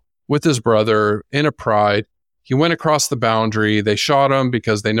male with his brother in a pride. He went across the boundary. They shot him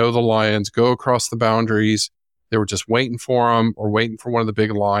because they know the lions go across the boundaries. They were just waiting for him or waiting for one of the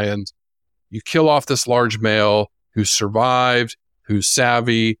big lions. You kill off this large male who's survived, who's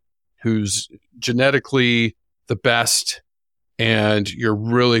savvy, who's genetically the best, and you're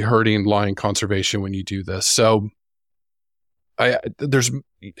really hurting lion conservation when you do this. So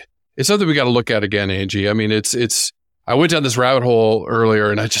it's something we got to look at again, Angie. I mean, I went down this rabbit hole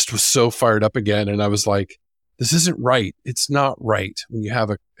earlier and I just was so fired up again. And I was like, this isn't right. It's not right when you have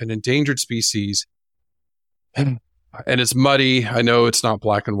an endangered species and it's muddy. I know it's not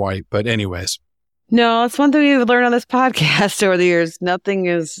black and white, but anyways. No, it's one thing we've learned on this podcast over the years. Nothing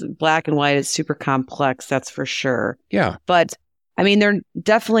is black and white. It's super complex. That's for sure. Yeah. But I mean, they're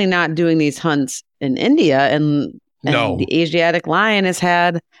definitely not doing these hunts in India, and no. The Asiatic lion has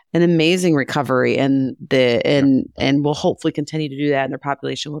had an amazing recovery, and will hopefully continue to do that, and their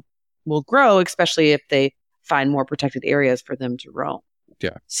population will grow, especially if they find more protected areas for them to roam.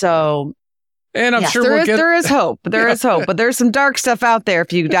 Yeah. So, and I'm sure there is hope. There is hope, but there's some dark stuff out there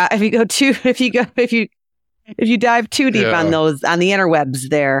if you dive too deep on the interwebs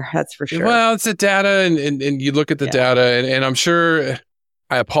there. That's for sure. Well, it's the data, and you look at the data, and I'm sure.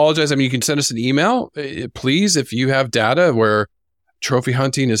 I apologize. I mean, you can send us an email, please, if you have data where trophy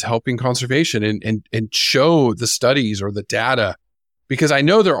hunting is helping conservation and show the studies or the data, because I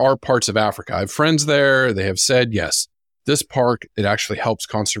know there are parts of Africa. I have friends there. They have said, yes, this park, it actually helps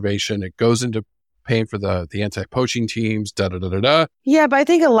conservation. It goes into paying for the anti-poaching teams, da-da-da-da-da. Yeah, but I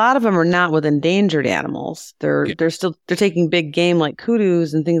think a lot of them are not with endangered animals. They're taking big game like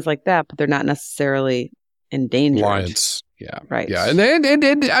kudus and things like that, but they're not necessarily endangered. Lions. Yeah. Right. Yeah. And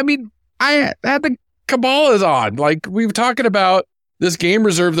I mean, I had the cabal is on. Like we were talking about this game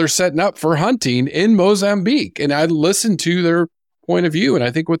reserve they're setting up for hunting in Mozambique. And I listened to their point of view. And I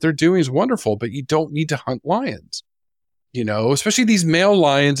think what they're doing is wonderful, but you don't need to hunt lions, especially these male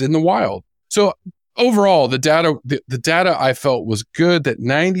lions in the wild. So overall, the data I felt was good that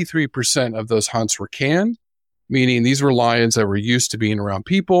 93% of those hunts were canned, meaning these were lions that were used to being around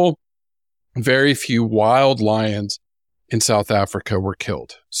people. Very few wild lions in South Africa were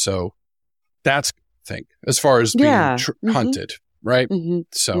killed. So that's, I think, as far as being hunted, right? Mm-hmm.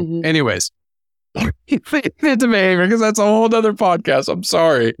 So anyways, it's amazing because that's a whole other podcast. I'm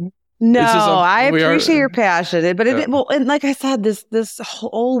sorry. No, I appreciate your passion. But and like I said, this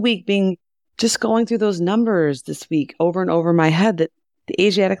whole week being just going through those numbers this week over and over in my head that the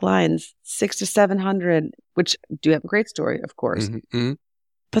Asiatic lions, 600 to 700, which do have a great story, of course. Mm-hmm.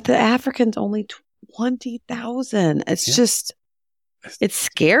 But the Africans only 20,000. It's just, it's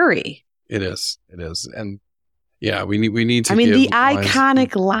scary. It is. And yeah, we need to I mean, give the lions-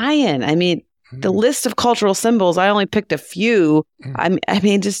 iconic lion. I mean, the list of cultural symbols, I only picked a few. I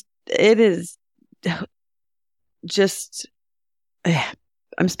mean, just, it is just,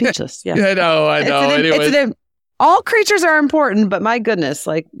 I'm speechless. Yeah. I know. Anyway. All creatures are important, but my goodness,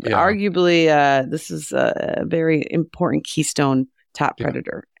 arguably, this is a very important keystone top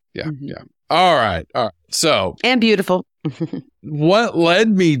predator. Yeah. All right. So, and beautiful. what led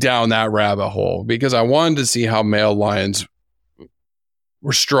me down that rabbit hole? Because I wanted to see how male lions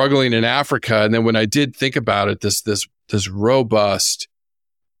were struggling in Africa, and then when I did think about it, this robust,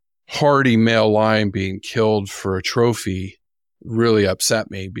 hardy male lion being killed for a trophy really upset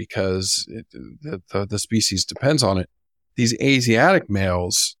me because the species depends on it. These Asiatic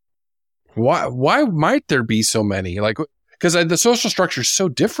males, why might there be so many? Because the social structure is so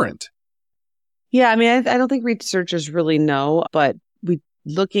different. Yeah, I mean, I don't think researchers really know, but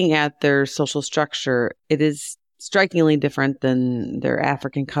looking at their social structure, it is strikingly different than their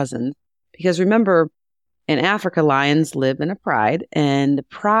African cousins. Because remember, in Africa, lions live in a pride, and the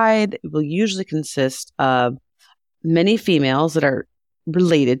pride will usually consist of many females that are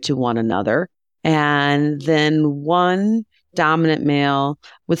related to one another, and then one dominant male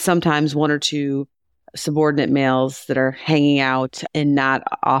with sometimes one or two subordinate males that are hanging out and not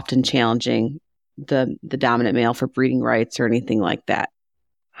often challenging the dominant male for breeding rights or anything like that.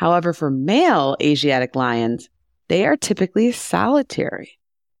 However, for male Asiatic lions, they are typically solitary,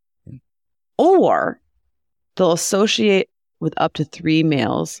 or they'll associate with up to 3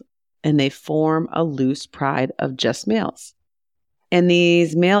 males, and they form a loose pride of just males. And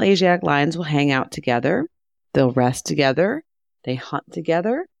these male Asiatic lions will hang out together. They'll rest together. They hunt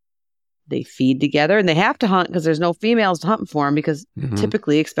together. They feed together. And they have to hunt because there's no females to hunt for them because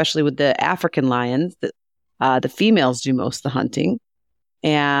typically, especially with the African lions, the females do most of the hunting.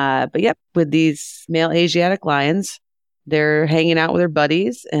 But yep, with these male Asiatic lions, they're hanging out with their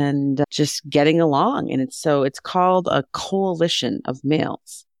buddies and just getting along. And it's called a coalition of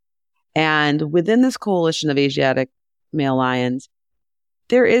males. And within this coalition of Asiatic male lions,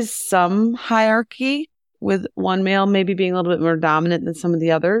 there is some hierarchy with one male maybe being a little bit more dominant than some of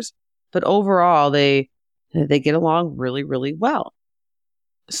the others. But overall, they get along really, really well.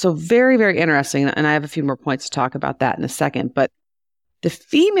 So very, very interesting. And I have a few more points to talk about that in a second. But the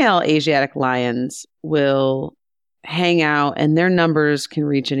female Asiatic lions will hang out, and their numbers can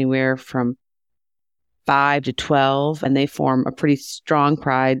reach anywhere from 5 to 12, and they form a pretty strong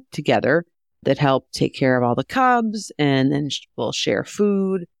pride together that help take care of all the cubs, and then will share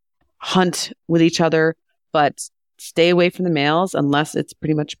food, hunt with each other, but stay away from the males unless it's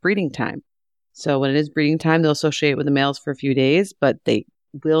pretty much breeding time. So when it is breeding time, they'll associate with the males for a few days, but they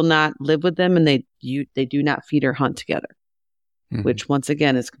will not live with them, and they do not feed or hunt together, which once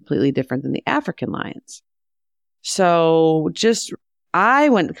again is completely different than the African lions. So Chris,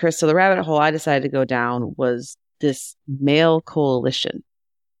 so the rabbit hole I decided to go down was this male coalition.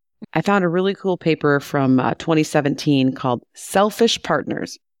 I found a really cool paper from 2017 called Selfish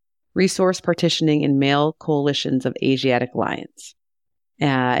Partners, Resource Partitioning in Male Coalitions of Asiatic Lions.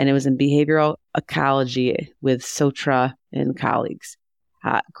 And it was in Behavioral Ecology with Sotra and colleagues.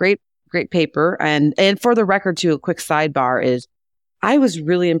 Great paper. And for the record, too, a quick sidebar is I was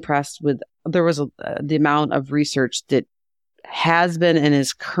really impressed with, there was the amount of research that has been and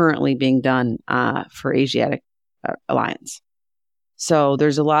is currently being done for Asiatic lions. So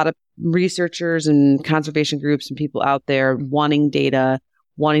there's a lot of researchers and conservation groups and people out there wanting data,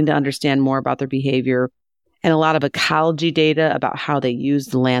 wanting to understand more about their behavior, and a lot of ecology data about how they use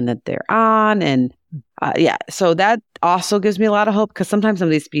the land that they're on. And so that also gives me a lot of hope, because sometimes some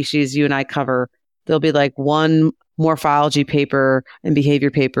of these species you and I cover, there'll be like one morphology paper and behavior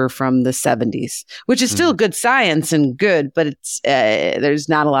paper from the 70s, which is still good science and good, but it's there's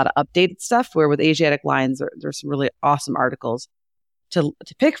not a lot of updated stuff, where with Asiatic lions, there's some really awesome articles to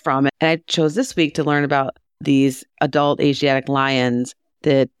pick from. And I chose this week to learn about these adult Asiatic lions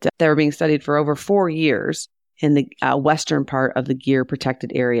that were being studied for over 4 years in the western part of the Gir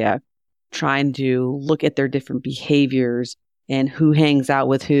protected area, trying to look at their different behaviors and who hangs out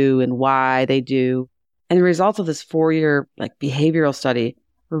with who and why they do. And the results of this 4-year behavioral study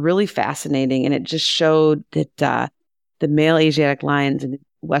were really fascinating. And it just showed that the male Asiatic lions in the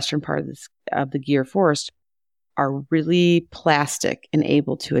western part of the Gir forest are really plastic and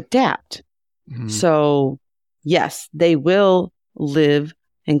able to adapt. So yes, they will live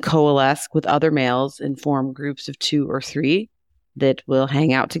and coalesce with other males and form groups of 2 or 3 that will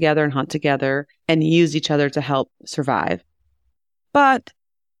hang out together and hunt together and use each other to help survive. But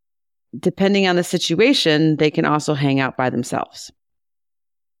depending on the situation, they can also hang out by themselves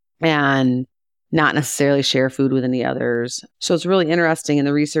and not necessarily share food with any others. So it's really interesting. And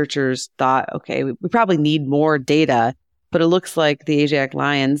the researchers thought, okay, we probably need more data, but it looks like the Asiatic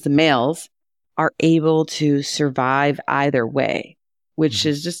lions, the males, are able to survive either way, which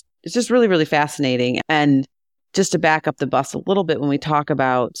is just really, really fascinating. And just to back up the bus a little bit, when we talk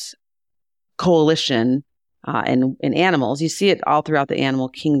about coalition in animals, you see it all throughout the animal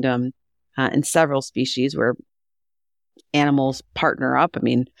kingdom in several species where animals partner up. I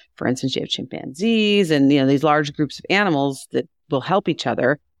mean, for instance, you have chimpanzees and these large groups of animals that will help each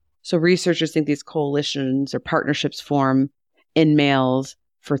other. So researchers think these coalitions or partnerships form in males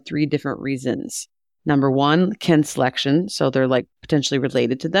for 3 different reasons. Number 1, kin selection. So they're like potentially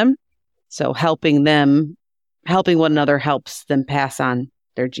related to them. So helping one another helps them pass on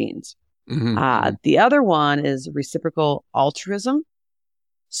their genes. The other one is reciprocal altruism.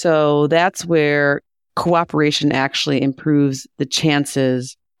 So that's where cooperation actually improves the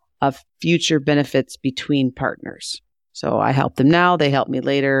chances of future benefits between partners. So I help them now, they help me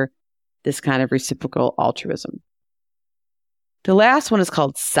later, this kind of reciprocal altruism. The last one is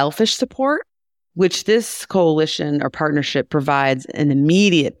called selfish support, which this coalition or partnership provides an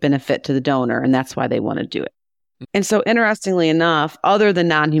immediate benefit to the donor, and that's why they want to do it. And so interestingly enough, other than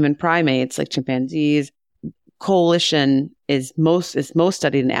non-human primates like chimpanzees, coalition is most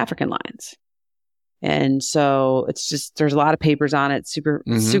studied in African lions. And so there's a lot of papers on it, super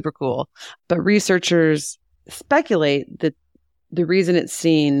cool. But researchers speculate that the reason it's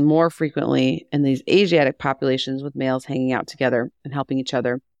seen more frequently in these Asiatic populations with males hanging out together and helping each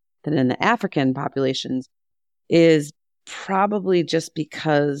other than in the African populations is probably just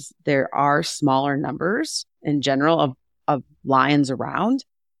because there are smaller numbers in general of lions around,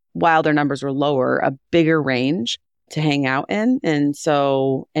 while their numbers were lower, a bigger range to hang out in. And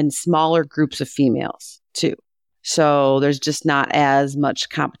smaller groups of females too. So there's just not as much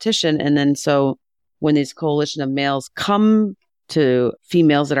competition. And then so when these coalition of males come to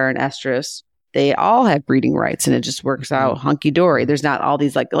females that are in estrus, they all have breeding rights and it just works out hunky dory. There's not all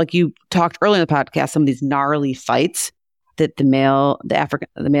these like you talked earlier in the podcast, some of these gnarly fights that the male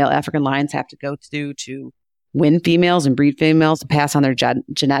African lions have to go through to win females and breed females to pass on their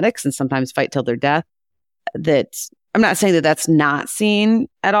genetics and sometimes fight till their death. That I'm not saying that that's not seen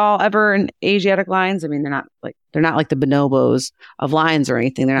at all ever in Asiatic lions. I mean, they're not like the bonobos of lions or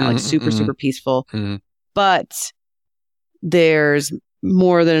anything. They're not like super peaceful, but there's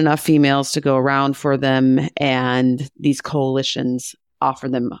more than enough females to go around for them. And these coalitions offer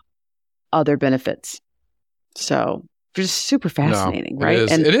them other benefits. So just super fascinating, right?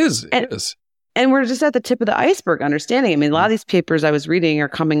 It is. And we're just at the tip of the iceberg understanding. I mean, a lot of these papers I was reading are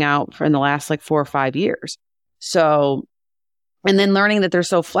coming out in the last 4 or 5 years. So, and then learning that they're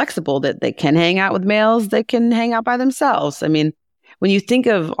so flexible that they can hang out with males, they can hang out by themselves. I mean, when you think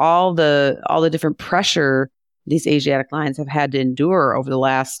of all the different pressure these Asiatic lions have had to endure over the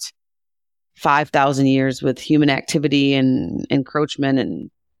last 5,000 years with human activity and encroachment and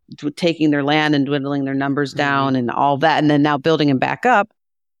taking their land and dwindling their numbers down and all that, and then now building them back up,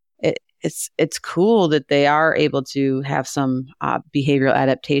 it's cool that they are able to have some behavioral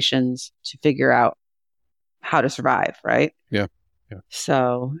adaptations to figure out how to survive, right? Yeah.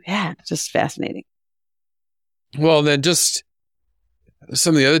 So, just fascinating. Well, then just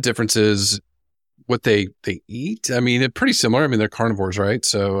some of the other differences, what they eat. I mean, it's pretty similar. I mean, they're carnivores, right?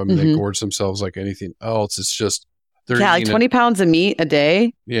 So, I mean, they gorge themselves like anything else. It's just they're like 20 pounds of meat a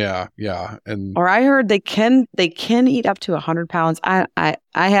day. Yeah. Or I heard they can eat up to 100 pounds. I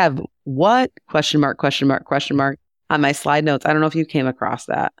have what ? On my slide notes. I don't know if you came across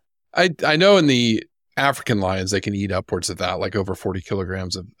that. I know in the African lions, they can eat upwards of that, like over 40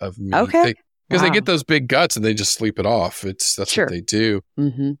 kilograms of meat. Okay. Because they get those big guts and they just sleep it off. That's what they do.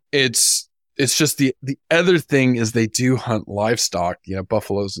 It's just the other thing is they do hunt livestock,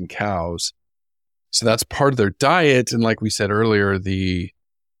 buffaloes and cows. So that's part of their diet. And like we said earlier, the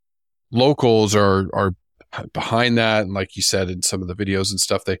locals are behind that. And like you said, in some of the videos and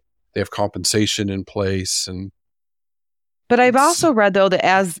stuff, they have compensation in place. But I've also read, though, that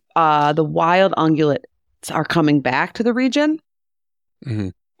as the wild ungulates are coming back to the region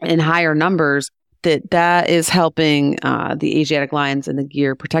in higher numbers, that is helping the Asiatic lions in the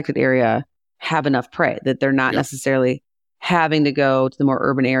Gir protected area have enough prey, that they're not necessarily having to go to the more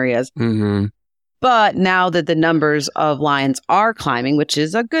urban areas. But now that the numbers of lions are climbing, which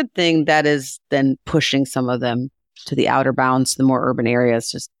is a good thing, that is then pushing some of them to the outer bounds, the more urban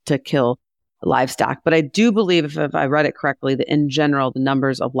areas, just to kill livestock. But I do believe, if I read it correctly, that in general, the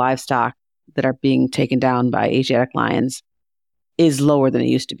numbers of livestock that are being taken down by Asiatic lions is lower than it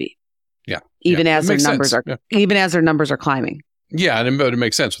used to be. Yeah. Even as their numbers sense. even as their numbers are climbing. Yeah, and it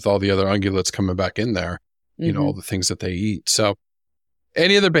makes sense with all the other ungulates coming back in there, all the things that they eat. So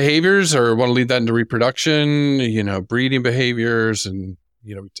any other behaviors, or want to lead that into reproduction, breeding behaviors and,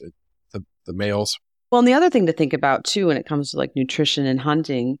 the males? Well, and the other thing to think about too, when it comes to like nutrition and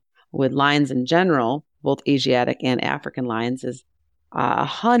hunting with lions in general, both Asiatic and African lions, is a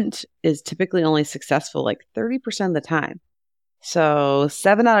hunt is typically only successful like 30% of the time. So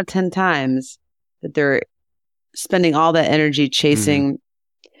 7 out of 10 times that they're spending all that energy chasing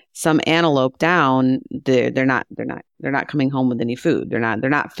some antelope down, they're not coming home with any food. They're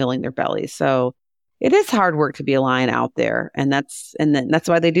not filling their bellies. So it is hard work to be a lion out there, and that's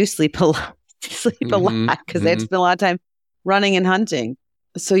why they do sleep a lot, because they have to spend a lot of time running and hunting.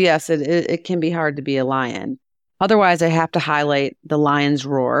 So yes, it can be hard to be a lion. Otherwise, I have to highlight the lion's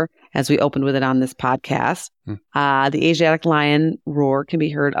roar, as we opened with it on this podcast. The Asiatic lion roar can be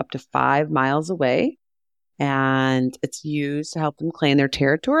heard up to 5 miles away, and it's used to help them claim their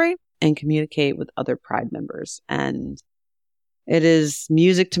territory and communicate with other pride members. And it is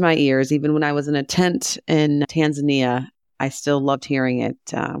music to my ears. Even when I was in a tent in Tanzania, I still loved hearing it.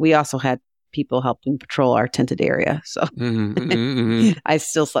 We also had people help them patrol our tented area, so I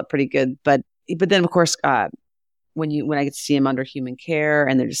still slept pretty good. But then, of course, when I get to see them under human care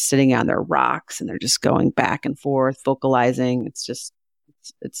and they're just sitting on their rocks and they're just going back and forth, vocalizing, it's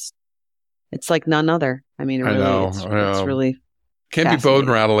like none other. I mean, it's really can't be bone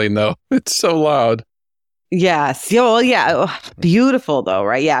rattling though. It's so loud. Yes. Yeah. Beautiful though,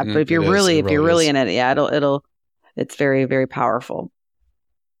 right? Yeah. But if you're really in it, yeah, it's very, very powerful.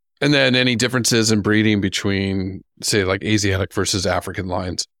 And then any differences in breeding between, say, like Asiatic versus African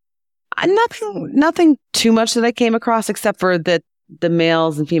lions? Nothing too much that I came across, except for that the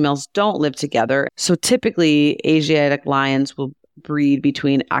males and females don't live together. So typically Asiatic lions will breed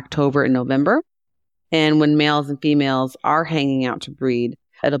between October and November. And when males and females are hanging out to breed,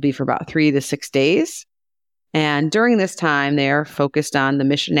 it'll be for about 3 to 6 days. And during this time, they are focused on the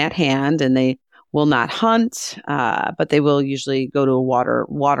mission at hand, and they will not hunt, but they will usually go to a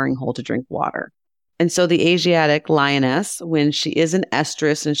watering hole to drink water. And so the Asiatic lioness, when she is an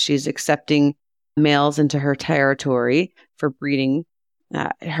estrus and she's accepting males into her territory for breeding,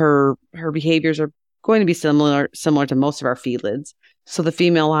 her behaviors are going to be similar to most of our felids. So the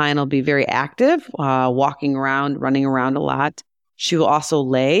female lion will be very active, walking around, running around a lot. She will also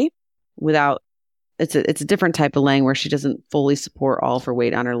lay without. It's a different type of laying where she doesn't fully support all of her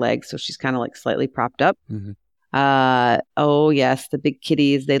weight on her legs, so she's kind of like slightly propped up. Oh yes, the big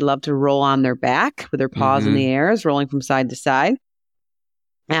kitties, they love to roll on their back with their paws in the air, rolling from side to side.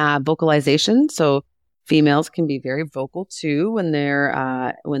 Vocalization, so females can be very vocal too when they're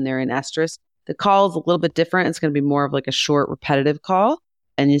in estrus. The call is a little bit different. It's going to be more of like a short, repetitive call,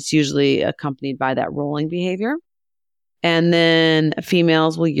 and it's usually accompanied by that rolling behavior. And then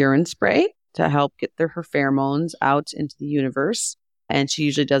females will urine spray to help get her pheromones out into the universe. And she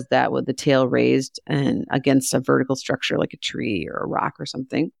usually does that with the tail raised and against a vertical structure like a tree or a rock or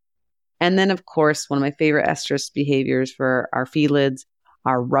something. And then, of course, one of my favorite estrus behaviors for our felids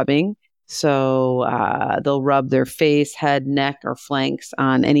are rubbing. So they'll rub their face, head, neck, or flanks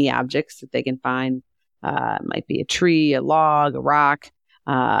on any objects that they can find. It might be a tree, a log, a rock.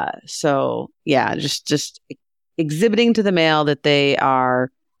 So yeah, just exhibiting to the male that they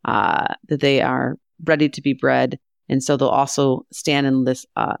are ready to be bred. And so they'll also stand in this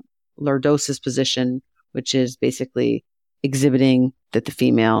lordosis position, which is basically exhibiting that the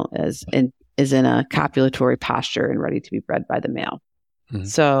female is in a copulatory posture and ready to be bred by the male.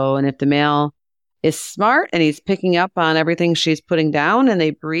 So, and if the male is smart and he's picking up on everything she's putting down and they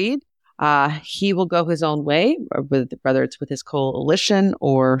breed, he will go his own way, whether it's with his coalition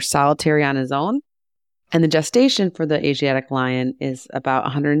or solitary on his own. And the gestation for the Asiatic lion is about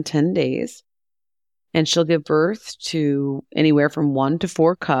 110 days. And she'll give birth to anywhere from 1 to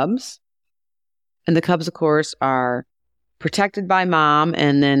 4 cubs. And the cubs, of course, are protected by mom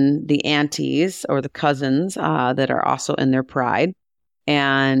and then the aunties or the cousins that are also in their pride.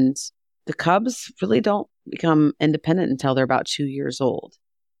 And the cubs really don't become independent until they're about 2 years old.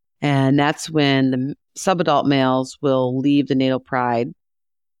 And that's when the subadult males will leave the natal pride.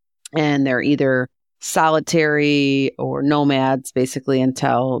 And they're either solitary or nomads, basically,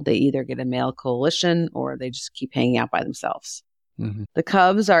 until they either get a male coalition or they just keep hanging out by themselves. The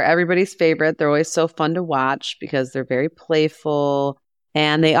cubs are everybody's favorite. They're always so fun to watch because they're very playful.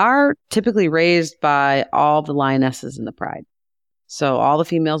 And they are typically raised by all the lionesses in the pride. So all the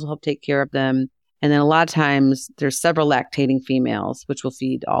females will help take care of them. And then a lot of times there's several lactating females, which will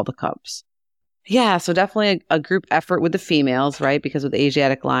feed all the cubs. Yeah, so definitely a group effort with the females, right? Because with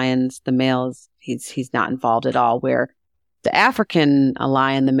Asiatic lions, the males, he's not involved at all. Where the African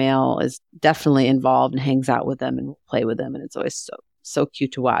lion, the male is definitely involved and hangs out with them and will play with them. And it's always so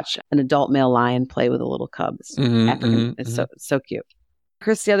cute to watch an adult male lion play with a little cub. It's so cute.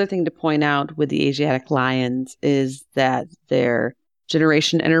 Chris, the other thing to point out with the Asiatic lions is that their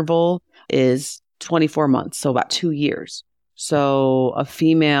generation interval is 24 months, so about 2 years. So a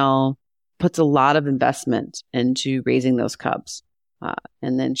female puts a lot of investment into raising those cubs.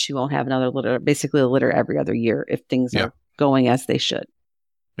 And then she won't have another litter, basically a litter every other year if things are going as they should.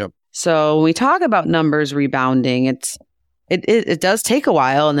 Yep. So when we talk about numbers rebounding, it does take a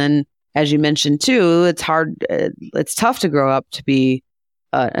while. And then, as you mentioned too, it's hard. It's tough to grow up to be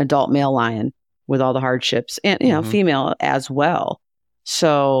an adult male lion with all the hardships, and female as well.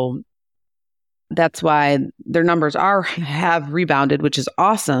 So that's why their numbers have rebounded, which is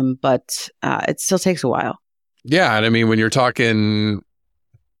awesome, but it still takes a while. Yeah, and I mean, when you're talking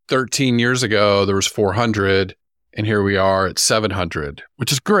 13 years ago, there was 400, and here we are at 700,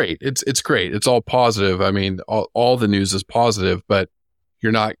 which is great. It's great. It's all positive. I mean, all the news is positive, but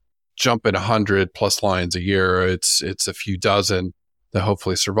you're not jumping 100 plus lions a year. It's a few dozen that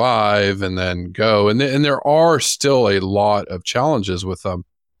hopefully survive and then go. And there are still a lot of challenges with them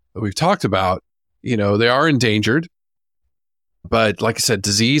that we've talked about. They are endangered, but like I said,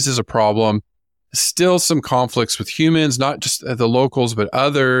 disease is a problem. Still some conflicts with humans, not just the locals, but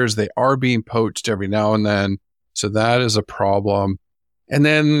others. They are being poached every now and then. So that is a problem. And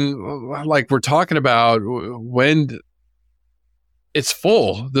then, like we're talking about, when it's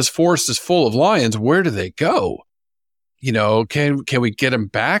full, this forest is full of lions, where do they go? Can we get them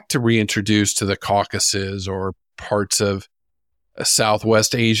back to reintroduce to the Caucasus or parts of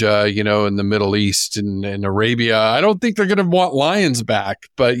Southwest Asia, in the Middle East and Arabia? I don't think they're going to want lions back,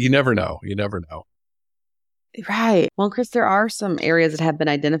 but you never know. Right. Well, Chris, there are some areas that have been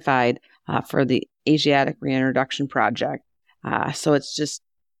identified for the Asiatic Reintroduction Project. So it's just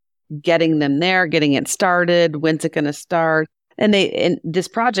getting them there, getting it started. When's it going to start? And this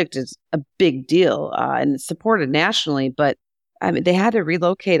project is a big deal and it's supported nationally, but I mean, they had to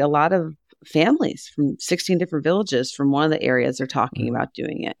relocate a lot of families from 16 different villages from one of the areas they're talking about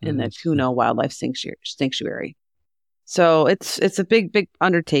doing it in the Kuno Wildlife Sanctuary. So it's a big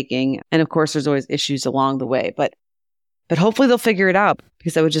undertaking. And of course, there's always issues along the way, but hopefully they'll figure it out,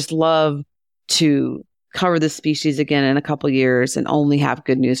 because I would just love to cover this species again in a couple of years and only have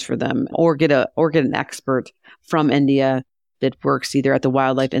good news for them, or get an expert from India that works either at the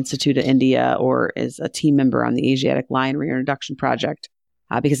Wildlife Institute of India or is a team member on the Asiatic Lion Reintroduction Project,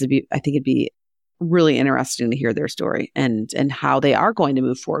 because I think it'd be really interesting to hear their story and how they are going to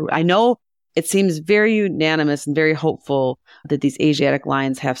move forward. I know it seems very unanimous and very hopeful that these Asiatic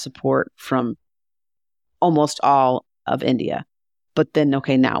lions have support from almost all of India. But then,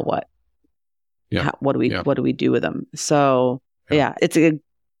 okay, now what? Yeah. What do we do with them? So it's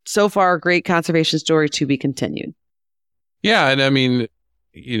so far a great conservation story to be continued. Yeah, and I mean,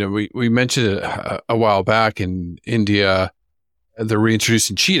 we mentioned it a while back in India. They're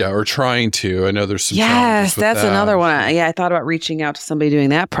reintroducing cheetah, or trying to. I know there's some challenges with that's that. another one. I thought about reaching out to somebody doing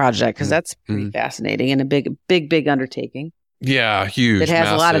that project, because that's pretty fascinating and a big undertaking. Yeah, huge. It has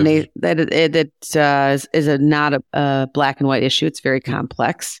massive. a lot of that is not a black and white issue. It's very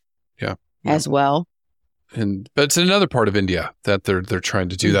complex. Yeah, as well. But it's another part of India that they're trying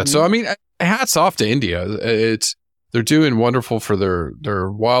to do that. So I mean, hats off to India. They're doing wonderful for their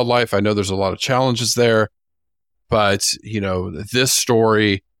wildlife. I know there's a lot of challenges there. But, this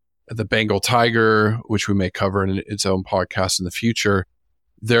story, the Bengal tiger, which we may cover in its own podcast in the future,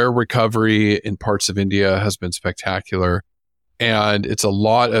 their recovery in parts of India has been spectacular. And it's a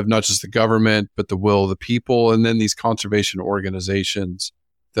lot of not just the government, but the will of the people, and then these conservation organizations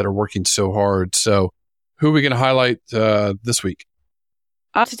that are working so hard. So who are we going to highlight this week?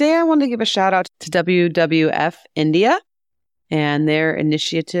 Today, I want to give a shout out to WWF India and their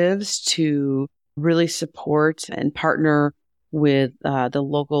initiatives to really support and partner with the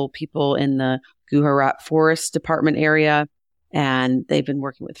local people in the Gujarat Forest Department area. And they've been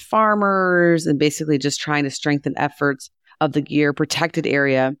working with farmers and basically just trying to strengthen efforts of the Gir protected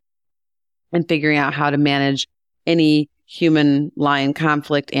area and figuring out how to manage any human lion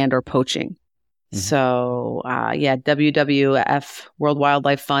conflict and or poaching. So, WWF World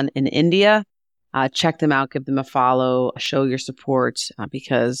Wildlife Fund in India. Check them out, give them a follow, show your support,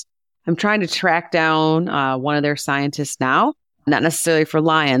 because I'm trying to track down one of their scientists now not necessarily for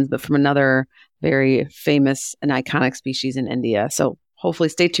lions, but from another very famous and iconic species in India. So hopefully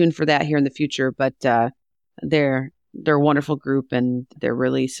stay tuned for that here in the future. But they're a wonderful group, and they're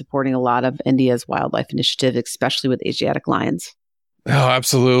really supporting a lot of India's wildlife initiative, especially with Asiatic lions. Oh,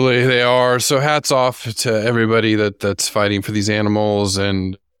 absolutely. They are. So hats off to everybody that's fighting for these animals.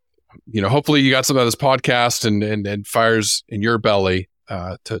 And, hopefully you got some of this podcast and fires in your belly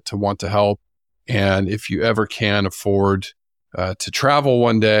to want to help. And if you ever can afford to travel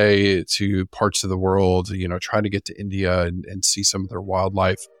one day to parts of the world, try to get to India and see some of their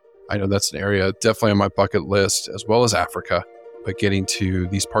wildlife. I know that's an area definitely on my bucket list, as well as Africa, but getting to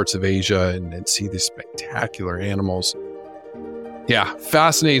these parts of Asia and see these spectacular animals. Yeah,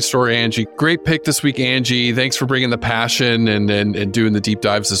 fascinating story, Angie. Great pick this week, Angie. Thanks for bringing the passion and doing the deep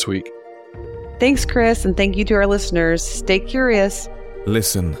dives this week. Thanks, Chris, and thank you to our listeners. Stay curious.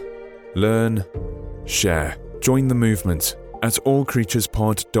 Listen, learn, share. Join the movement at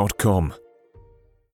allcreaturespod.com.